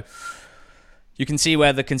that. So you can see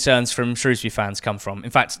where the concerns from Shrewsbury fans come from. In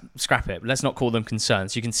fact, scrap it. Let's not call them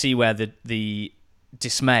concerns. You can see where the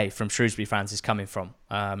dismay from Shrewsbury fans is coming from.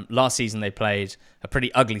 Last season, they played a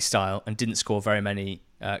pretty ugly style and didn't score very many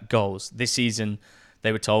goals. This season,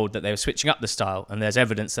 they were told that they were switching up the style, and there's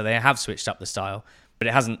evidence that they have switched up the style, but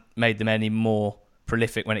it hasn't made them any more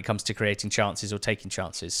prolific when it comes to creating chances or taking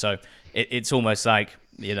chances. So it's almost like,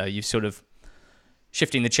 you're sort of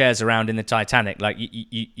shifting the chairs around in the Titanic. Like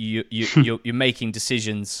you're making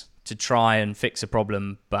decisions to try and fix a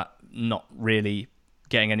problem, but not really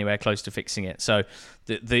getting anywhere close to fixing it. So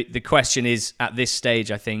the question is, at this stage,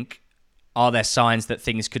 I think, are there signs that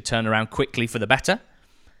things could turn around quickly for the better?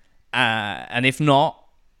 And if not,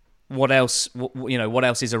 what else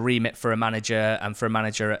is a remit for a manager and for a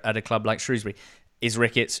manager at a club like Shrewsbury? Is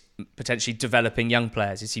Ricketts potentially developing young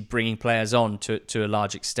players? Is he bringing players on to a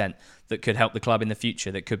large extent that could help the club in the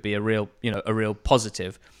future? That could be a real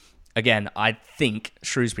positive. Again, I think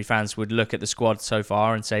Shrewsbury fans would look at the squad so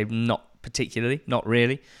far and say not particularly, not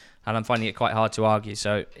really. And I'm finding it quite hard to argue.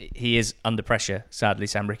 So he is under pressure, sadly,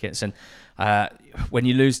 Sam Ricketts. And when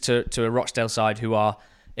you lose to a Rochdale side who are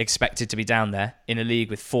expected to be down there in a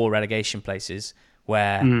league with 4 relegation places,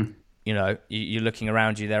 where you're looking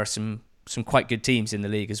around you, there are some quite good teams in the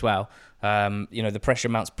league as well. The pressure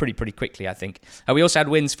mounts pretty quickly, I think. We also had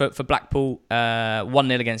wins for Blackpool,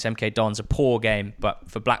 1-0 against MK Dons, a poor game, but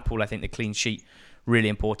for Blackpool, I think the clean sheet, really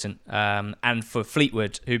important. And for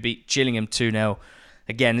Fleetwood, who beat Gillingham 2-0,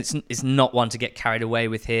 again, it's not one to get carried away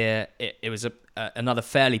with here. It was another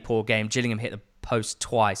fairly poor game. Gillingham hit the post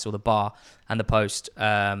twice, or the bar and the post,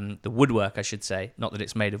 the woodwork, I should say, not that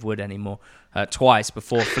it's made of wood anymore, twice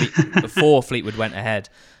before Fleetwood went ahead.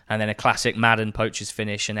 And then a classic Madden poacher's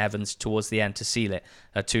finish and Evans towards the end to seal it,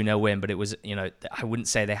 a 2-0 win. But it was, I wouldn't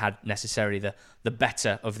say they had necessarily the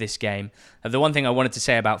better of this game. The one thing I wanted to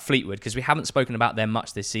say about Fleetwood, because we haven't spoken about them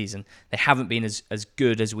much this season, they haven't been as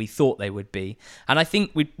good as we thought they would be. And I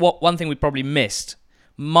think one thing we probably missed,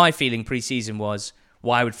 my feeling pre-season was,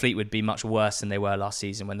 why would Fleetwood be much worse than they were last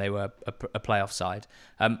season when they were a playoff side?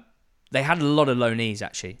 They had a lot of loanees,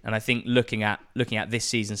 actually. And I think looking at this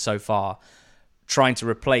season so far, trying to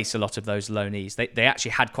replace a lot of those loanees, they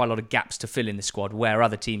actually had quite a lot of gaps to fill in the squad where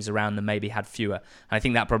other teams around them maybe had fewer. And I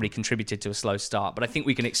think that probably contributed to a slow start. But I think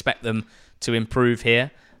we can expect them to improve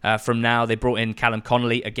here. From now, they brought in Callum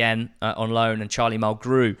Connolly again on loan, and Charlie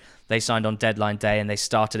Mulgrew. They signed on deadline day, and they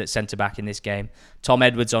started at centre-back in this game. Tom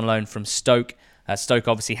Edwards on loan from Stoke. Stoke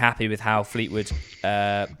obviously happy with how Fleetwood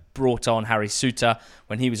brought on Harry Suter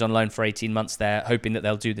when he was on loan for 18 months there, hoping that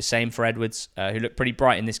they'll do the same for Edwards, who looked pretty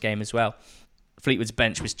bright in this game as well. Fleetwood's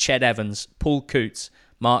bench was Ched Evans, Paul Coots,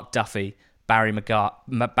 Mark Duffy, Barry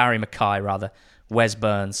Mackay, Wes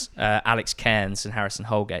Burns, Alex Cairns and Harrison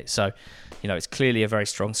Holgate. So, it's clearly a very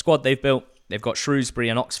strong squad they've built. They've got Shrewsbury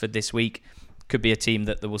and Oxford this week. Could be a team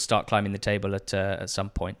that will start climbing the table at some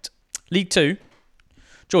point. League Two.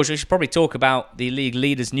 George, we should probably talk about the league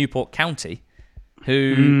leaders, Newport County,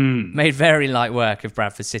 who made very light work of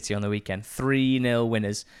Bradford City on the weekend. 3-0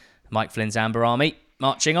 winners. Mike Flynn's Amber Army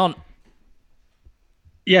marching on.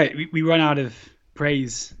 Yeah, we run out of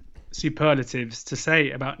praise superlatives to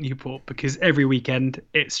say about Newport because every weekend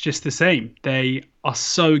it's just the same. They are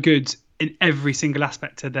so good in every single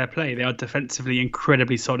aspect of their play. They are defensively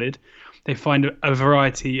incredibly solid. They find a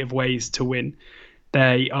variety of ways to win.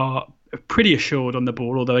 They are pretty assured on the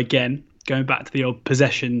ball, although again, going back to the old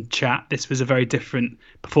possession chat, this was a very different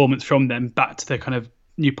performance from them, back to the kind of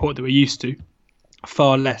Newport that we're used to.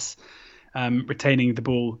 Far less retaining the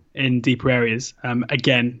ball in deeper areas.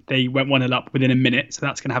 Again, they went 1-0 up within a minute, so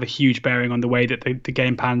that's going to have a huge bearing on the way that the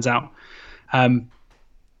game pans out.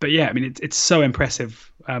 But yeah, I mean, it's so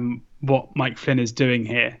impressive what Mike Flynn is doing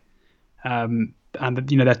here. And,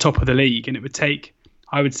 they're top of the league, and it would take,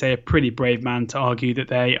 I would say, a pretty brave man to argue that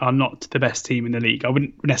they are not the best team in the league. I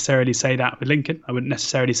wouldn't necessarily say that with Lincoln. I wouldn't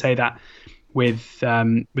necessarily say that with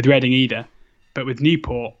Reading either. But with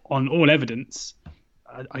Newport, on all evidence,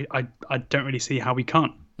 I don't really see how we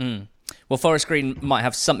can't. Well, Forest Green might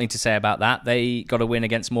have something to say about that. They got a win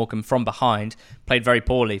against Morecambe from behind, played very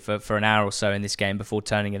poorly for an hour or so in this game before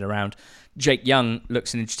turning it around. Jake Young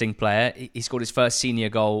looks an interesting player. He scored his first senior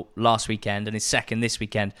goal last weekend and his second this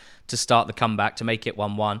weekend to start the comeback, to make it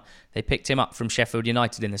 1-1. They picked him up from Sheffield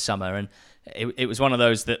United in the summer, and it was one of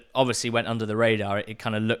those that obviously went under the radar. It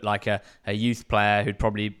kind of looked like a youth player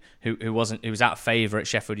who was out of favour at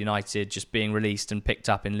Sheffield United, just being released and picked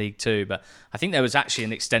up in League Two. But I think there was actually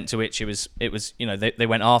an extent to which it was they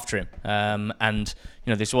went after him, and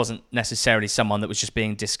this wasn't necessarily someone that was just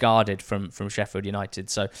being discarded from Sheffield United.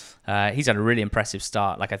 So he's had a really impressive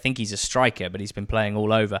start. Like, I think he's a striker, but he's been playing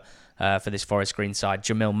all over for this Forest Green side.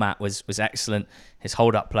 Jamil Matt was excellent. His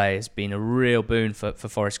hold-up play has been a real boon for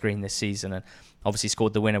Forest Green this season, and obviously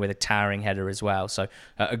scored the winner with a towering header as well. So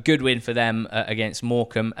a good win for them against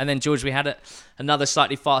Morecambe. And then, George, we had another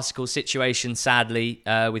slightly farcical situation, sadly,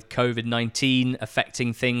 with COVID-19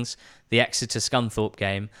 affecting things. The Exeter-Scunthorpe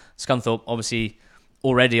game. Scunthorpe, obviously,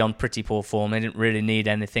 already on pretty poor form. They didn't really need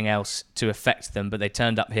anything else to affect them, but they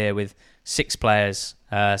turned up here with 6 players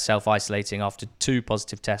self-isolating after 2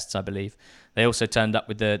 positive tests, I believe. They also turned up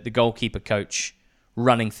with the goalkeeper coach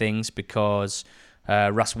running things because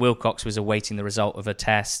Russ Wilcox was awaiting the result of a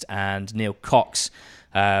test, and Neil Cox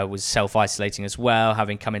was self-isolating as well,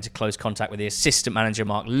 having come into close contact with the assistant manager,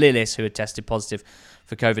 Mark Lillis, who had tested positive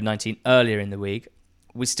for COVID-19 earlier in the week.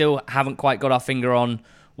 We still haven't quite got our finger on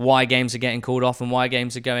why games are getting called off and why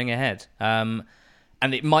games are going ahead.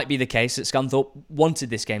 And it might be the case that Scunthorpe wanted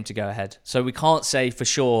this game to go ahead. So we can't say for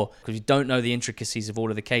sure because we don't know the intricacies of all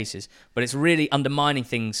of the cases. But it's really undermining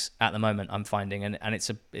things at the moment, I'm finding, and it's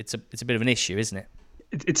a bit of an issue, isn't it?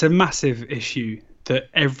 It's a massive issue that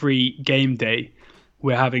every game day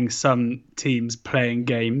we're having some teams playing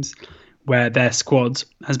games where their squad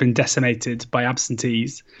has been decimated by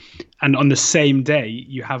absentees, and on the same day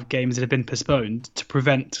you have games that have been postponed to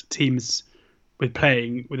prevent teams with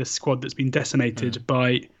playing with a squad that's been decimated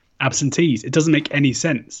by absentees. It doesn't make any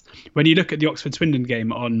sense. When you look at the Oxford Swindon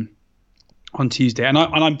game on Tuesday,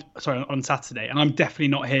 on Saturday, and I'm definitely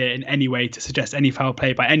not here in any way to suggest any foul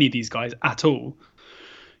play by any of these guys at all.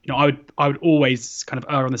 I would always kind of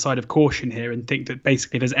err on the side of caution here and think that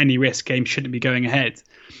basically if there's any risk, games shouldn't be going ahead.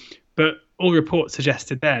 But all reports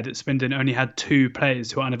suggested there that Swindon only had 2 players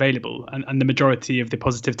who are unavailable, and the majority of the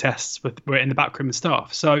positive tests were in the backroom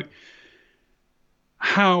staff. So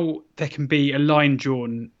how there can be a line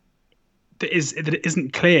drawn that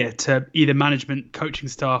isn't clear to either management, coaching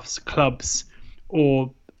staffs, clubs,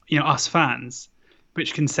 or us fans,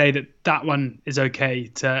 which can say that one is okay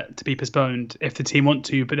to be postponed if the team want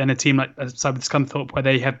to, but then a team like side with Scunthorpe, where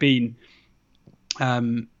they have been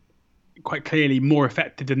quite clearly more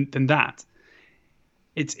effective than that,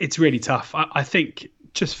 it's really tough. I think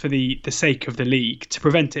just for the sake of the league, to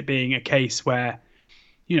prevent it being a case where,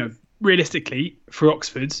 realistically for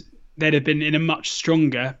Oxford, they'd have been in a much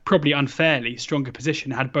stronger, probably unfairly stronger position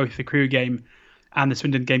had both the Crewe game and the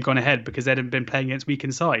Swindon game gone ahead, because they'd have been playing against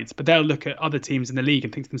weakened sides. But they'll look at other teams in the league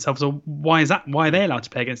and think to themselves, well, why is that? Why are they allowed to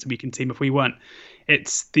play against a weakened team if we weren't?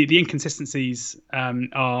 It's the inconsistencies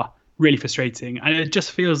are really frustrating, and it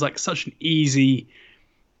just feels like such an easy.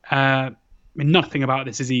 Nothing about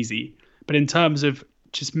this is easy, but in terms of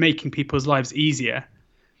just making people's lives easier,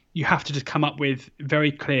 you have to just come up with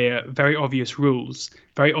very clear, very obvious rules,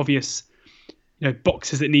 very obvious,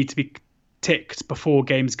 boxes that need to be ticked before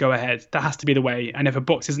games go ahead. That has to be the way. And if a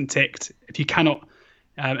box isn't ticked, if you cannot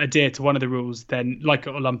adhere to one of the rules, then like it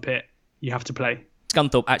or lump it, you have to play.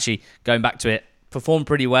 Scunthorpe, actually, going back to it, performed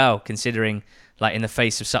pretty well considering, like, in the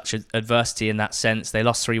face of such adversity in that sense. They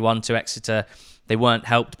lost 3-1 to Exeter. They weren't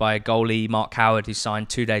helped by a goalie, Mark Howard, who signed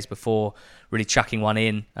 2 days before, really chucking one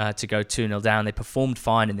in to go 2-0 down. They performed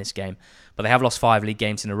fine in this game, but they have lost 5 league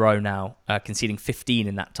games in a row now, conceding 15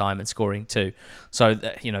 in that time and scoring 2. So,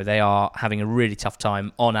 they are having a really tough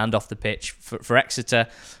time on and off the pitch. For Exeter,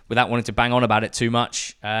 without wanting to bang on about it too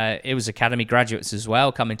much, it was academy graduates as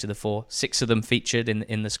well coming to the fore. 6 of them featured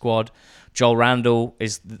in the squad. Joel Randall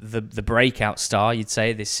is the breakout star, you'd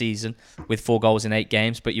say, this season with 4 goals in 8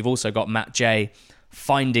 games. But you've also got Matt Jay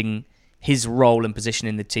finding his role and position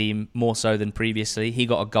in the team more so than previously. He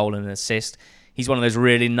got a goal and an assist. He's one of those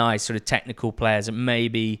really nice sort of technical players that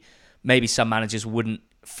maybe some managers wouldn't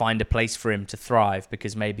find a place for him to thrive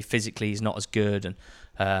because maybe physically he's not as good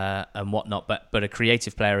and whatnot. But a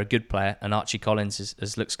creative player, a good player, and Archie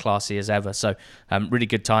Collins looks classy as ever. So really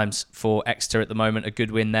good times for Exeter at the moment. A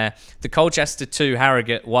good win there. The Colchester 2,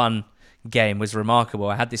 Harrogate 1 game was remarkable.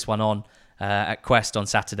 I had this one on at Quest on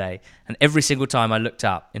Saturday, and every single time I looked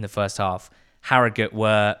up in the first half, Harrogate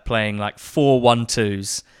were playing like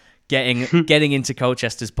 4-1-2s, getting into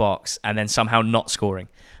Colchester's box and then somehow not scoring,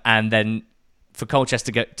 and then for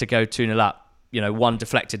Colchester to go 2-0 up, one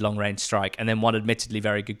deflected long-range strike and then one admittedly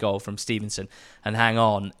very good goal from Stevenson and hang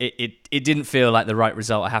on. It didn't feel like the right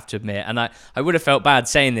result, I have to admit. And I would have felt bad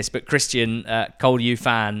saying this, but Christian, Cole U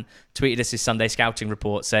fan, tweeted us his Sunday scouting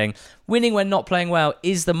report saying, winning when not playing well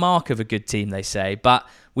is the mark of a good team, they say, but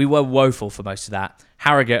we were woeful for most of that.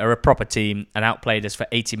 Harrogate are a proper team and outplayed us for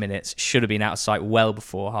 80 minutes, should have been out of sight well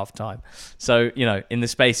before half-time. So, in the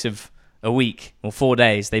space of a week or 4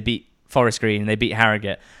 days, they beat Forest Green and they beat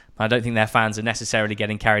Harrogate. I don't think their fans are necessarily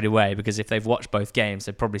getting carried away because if they've watched both games,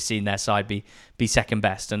 they've probably seen their side be second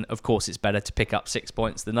best. And of course, it's better to pick up 6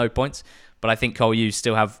 points than no points. But I think Cole U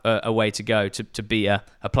still have a way to go to be a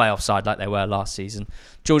playoff side like they were last season.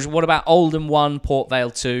 George, what about Oldham 1, Port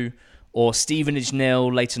Vale 2, or Stevenage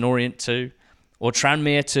 0, Leyton Orient 2, or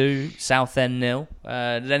Tranmere 2, Southend 0?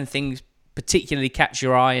 Did anything particularly catch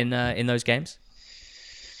your eye in those games?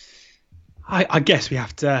 I guess we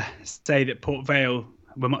have to say that Port Vale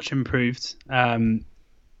were much improved. The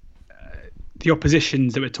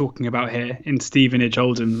oppositions that we're talking about here in Stevenage,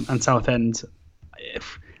 Oldham and Southend,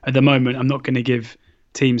 at the moment, I'm not going to give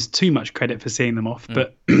teams too much credit for seeing them off,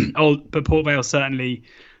 but Port Vale certainly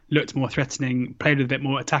looked more threatening, played with a bit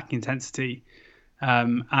more attacking intensity,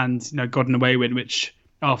 and got an away win, which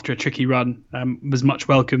after a tricky run was much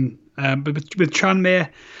welcome. But with Tranmere,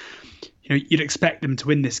 you'd expect them to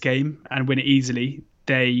win this game and win it easily.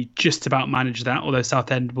 They just about managed that, although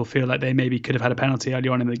Southend will feel like they maybe could have had a penalty early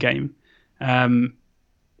on in the game.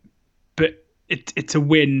 But it's a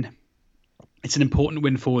win. It's an important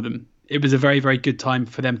win for them. It was a very, very good time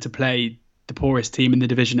for them to play the poorest team in the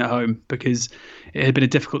division at home because it had been a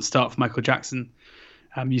difficult start for Michael Jackson.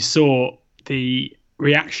 You saw the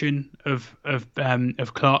reaction of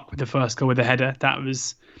Clark with the first goal with the header. That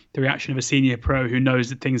was the reaction of a senior pro who knows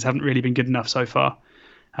that things haven't really been good enough so far.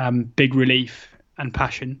 Big relief and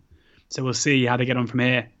passion. So we'll see how they get on from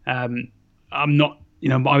here. I'm not,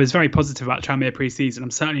 I was very positive about Tranmere pre-season.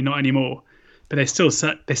 I'm certainly not anymore, but they still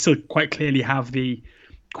quite clearly have the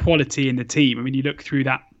quality in the team. I mean, you look through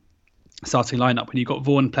that starting lineup when you've got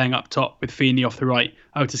Vaughan playing up top with Feeney off the right,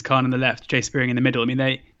 Otis Khan on the left, Jay Spearing in the middle. I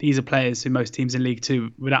mean, these are players who most teams in League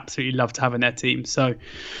Two would absolutely love to have in their team. So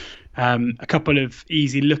a couple of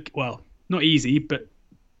not easy, but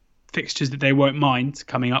fixtures that they won't mind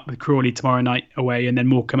coming up with Crawley tomorrow night away and then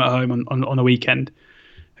Morecambe at home on the weekend.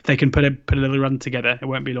 If they can put a little run together, it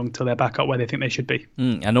won't be long till they're back up where they think they should be.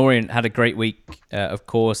 And Orient had a great week, of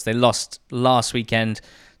course. They lost last weekend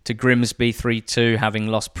to Grimsby 3-2, having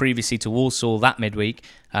lost previously to Walsall that midweek.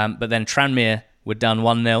 But then Tranmere were done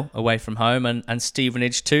 1-0 away from home and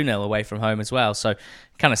Stevenage 2-0 away from home as well. So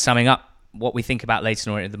kind of summing up what we think about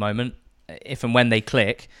Leyton Orient at the moment, if and when they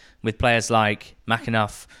click, with players like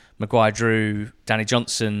McAnuff, Maguire-Drew, Danny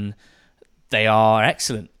Johnson, they are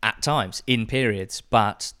excellent at times in periods,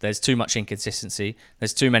 but there's too much inconsistency.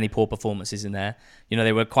 There's too many poor performances in there.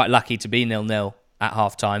 They were quite lucky to be 0-0 at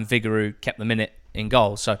half-time. Vigouroux kept the minute in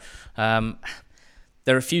goal. So there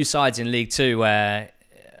are a few sides in League Two where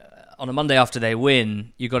on a Monday after they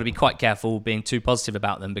win, you've got to be quite careful being too positive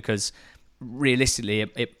about them because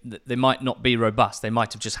realistically, they might not be robust. They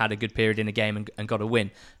might have just had a good period in a game and got a win.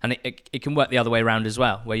 And it can work the other way around as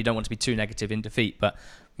well, where you don't want to be too negative in defeat. But,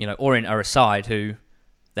 Orient are a side who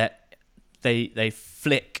they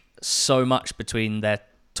flick so much between their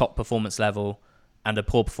top performance level and a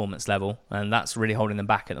poor performance level, and that's really holding them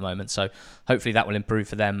back at the moment. So hopefully that will improve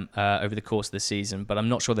for them over the course of the season, but I'm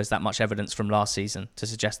not sure there's that much evidence from last season to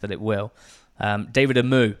suggest that it will. David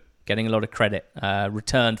Amu, getting a lot of credit,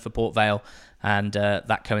 returned for Port Vale, and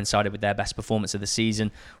that coincided with their best performance of the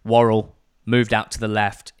season. Worrell moved out to the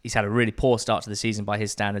left. He's had a really poor start to the season by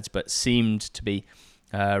his standards, but seemed to be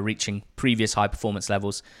reaching previous high performance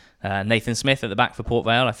levels. Nathan Smith at the back for Port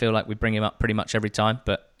Vale. I feel like we bring him up pretty much every time,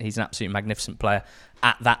 but he's an absolutely magnificent player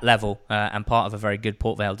at that level and part of a very good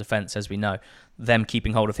Port Vale defence, as we know. Them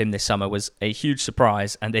keeping hold of him this summer was a huge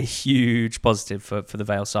surprise and a huge positive for the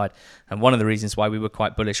Vale side, and one of the reasons why we were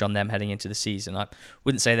quite bullish on them heading into the season. I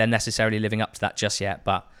wouldn't say they're necessarily living up to that just yet,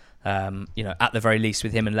 but at the very least,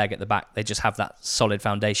 with him and Legg at the back, they just have that solid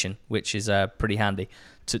foundation, which is pretty handy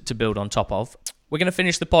to build on top of. We're going to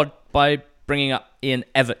finish the pod by bringing up Ian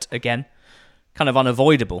Evatt again. Kind of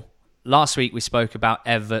unavoidable. Last week we spoke about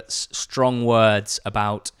Evatt's strong words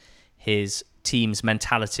about his team's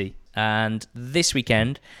mentality, and this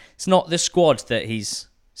weekend it's not the squad that he's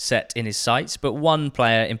set in his sights, but one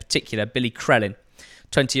player in particular, Billy Crellin,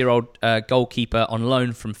 20-year-old goalkeeper on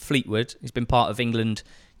loan from Fleetwood. He's been part of England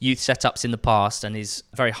youth setups in the past and is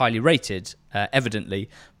very highly rated, evidently,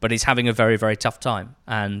 but he's having a very, very tough time.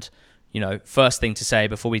 And first thing to say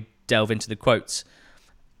before we delve into the quotes,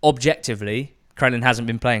 objectively, Crellin hasn't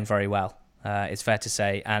been playing very well, it's fair to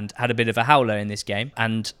say, and had a bit of a howler in this game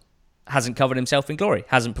and hasn't covered himself in glory,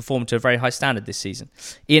 hasn't performed to a very high standard this season.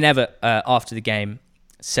 Ian Evatt, after the game,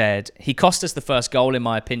 said, "He cost us the first goal, in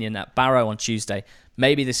my opinion, at Barrow on Tuesday,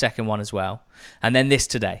 maybe the second one as well, and then this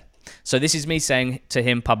today. So this is me saying to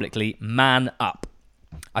him publicly, man up.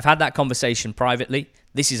 I've had that conversation privately.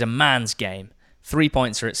 This is a man's game. 3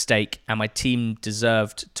 points are at stake, and my team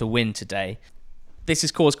deserved to win today." This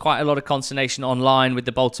has caused quite a lot of consternation online with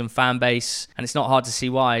the Bolton fan base, and it's not hard to see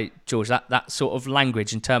why, George, that sort of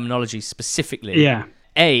language and terminology specifically,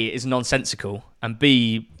 A, is nonsensical, and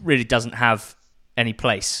B, really doesn't have any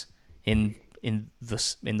place in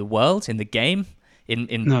the world, in the game,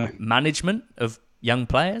 in management of young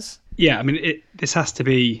players. Yeah, I mean, this has to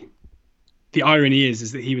be... The irony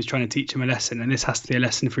is that he was trying to teach him a lesson, and this has to be a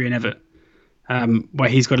lesson for Ian Evatt, where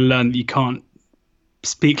he's got to learn that you can't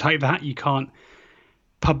speak like that, you can't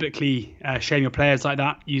publicly shame your players like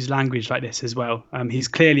that, use language like this as well. He's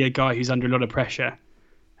clearly a guy who's under a lot of pressure,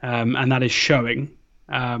 and that is showing.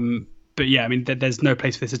 But yeah, I mean, there's no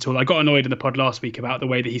place for this at all. I got annoyed in the pod last week about the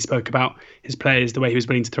way that he spoke about his players, the way he was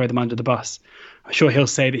willing to throw them under the bus. I'm sure he'll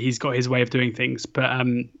say that he's got his way of doing things, but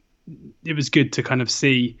it was good to kind of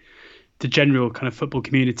see the general kind of football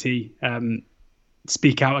community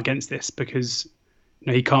speak out against this, because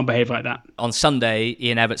he can't behave like that. On Sunday,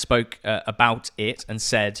 Ian Evatt spoke about it and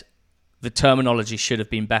said, "The terminology should have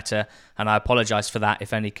been better, and I apologise for that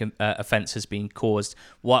if any offence has been caused.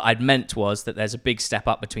 What I'd meant was that there's a big step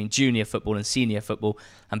up between junior football and senior football,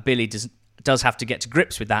 and Billy does have to get to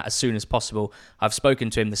grips with that as soon as possible. I've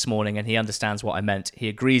spoken to him this morning, and he understands what I meant. He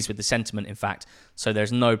agrees with the sentiment, in fact, so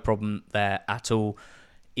there's no problem there at all.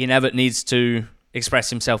 Ian Evatt needs to express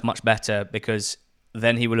himself much better, because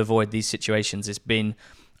then he will avoid these situations." It's been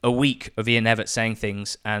a week of Ian Evatt saying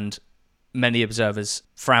things and many observers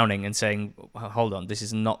frowning and saying, hold on, this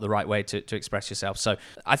is not the right way to express yourself. So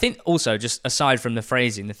I think also, just aside from the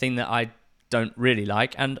phrasing, the thing that I don't really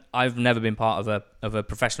like, and I've never been part of a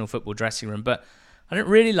professional football dressing room, but I don't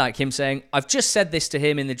really like him saying, "I've just said this to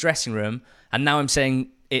him in the dressing room and now I'm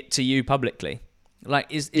saying it to you publicly." Like,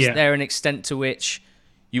 is there an extent to which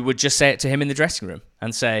you would just say it to him in the dressing room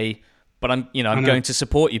and say, "But I'm going to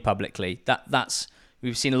support you publicly"? That's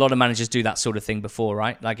we've seen a lot of managers do that sort of thing before,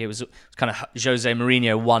 right? Like, it was kind of Jose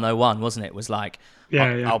Mourinho 101, wasn't it? It was like,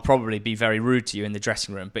 I'll probably be very rude to you in the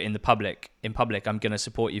dressing room, but in public, I'm going to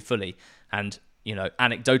support you fully. And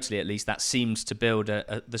anecdotally at least, that seems to build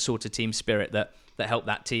the sort of team spirit that helped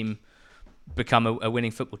that team become a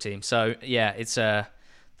winning football team. So yeah, it's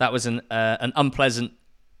that was an unpleasant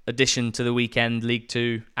addition to the weekend League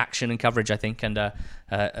Two action and coverage, I think, and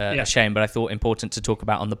a shame, but I thought important to talk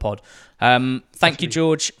about on the pod. Thank you,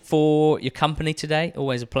 George, for your company today.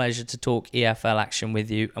 Always a pleasure to talk EFL action with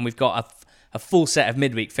you, and we've got a full set of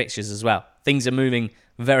midweek fixtures as well. Things are moving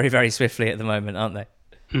very, very swiftly at the moment, aren't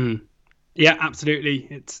they? Yeah, absolutely.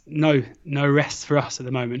 It's no rest for us at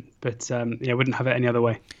the moment, but wouldn't have it any other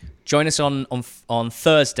way. Join us on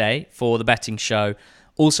Thursday for the betting show.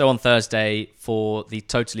 Also on Thursday for the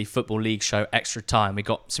Totally Football League show, Extra Time. We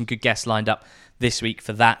got some good guests lined up this week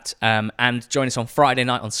for that. And join us on Friday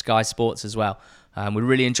night on Sky Sports as well We're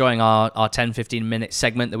really enjoying our 10-15 minute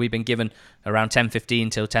segment that we've been given around 10:15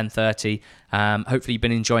 till 10:30. Hopefully you've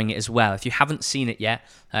been enjoying it as well. If you haven't seen it yet,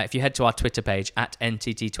 if you head to our Twitter page at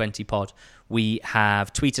NTT20pod, we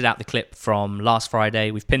have tweeted out the clip from last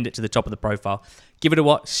Friday. We've pinned it to the top of the profile. Give it a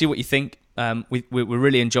watch, see what you think. We're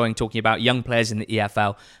really enjoying talking about young players in the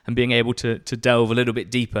EFL and being able to delve a little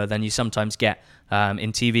bit deeper than you sometimes get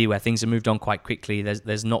in TV, where things have moved on quite quickly.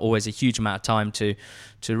 There's not always a huge amount of time to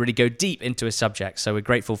really go deep into a subject. So we're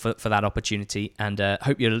grateful for that opportunity, and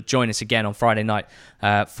hope you'll join us again on Friday night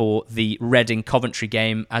for the Reading Coventry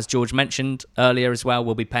game. As George mentioned earlier as well, we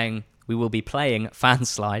will be playing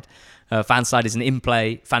Fanslide. Fanslide is an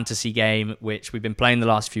in-play fantasy game which we've been playing the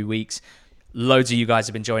last few weeks. Loads of you guys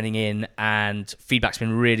have been joining in and feedback's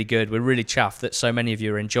been really good. We're really chuffed that so many of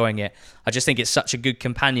you are enjoying it. I just think it's such a good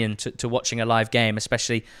companion to watching a live game,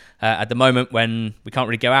 especially at the moment when we can't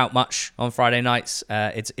really go out much on Friday nights.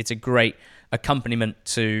 It's a great accompaniment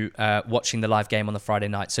to watching the live game on the Friday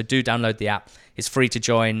night. So do download the app. It's free to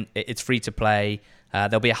join. It's free to play.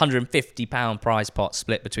 There'll be a £150 prize pot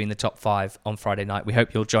split between the top 5 on Friday night. We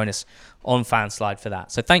hope you'll join us on Fanslide for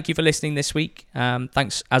that. So thank you for listening this week.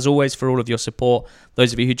 Thanks, as always, for all of your support.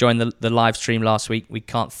 Those of you who joined the live stream last week, we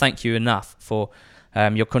can't thank you enough for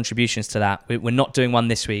your contributions to that. We're not doing one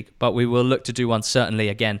this week, but we will look to do one certainly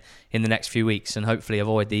again in the next few weeks and hopefully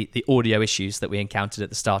avoid the audio issues that we encountered at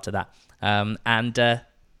the start of that.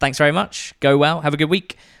 Thanks very much. Go well. Have a good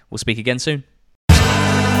week. We'll speak again soon.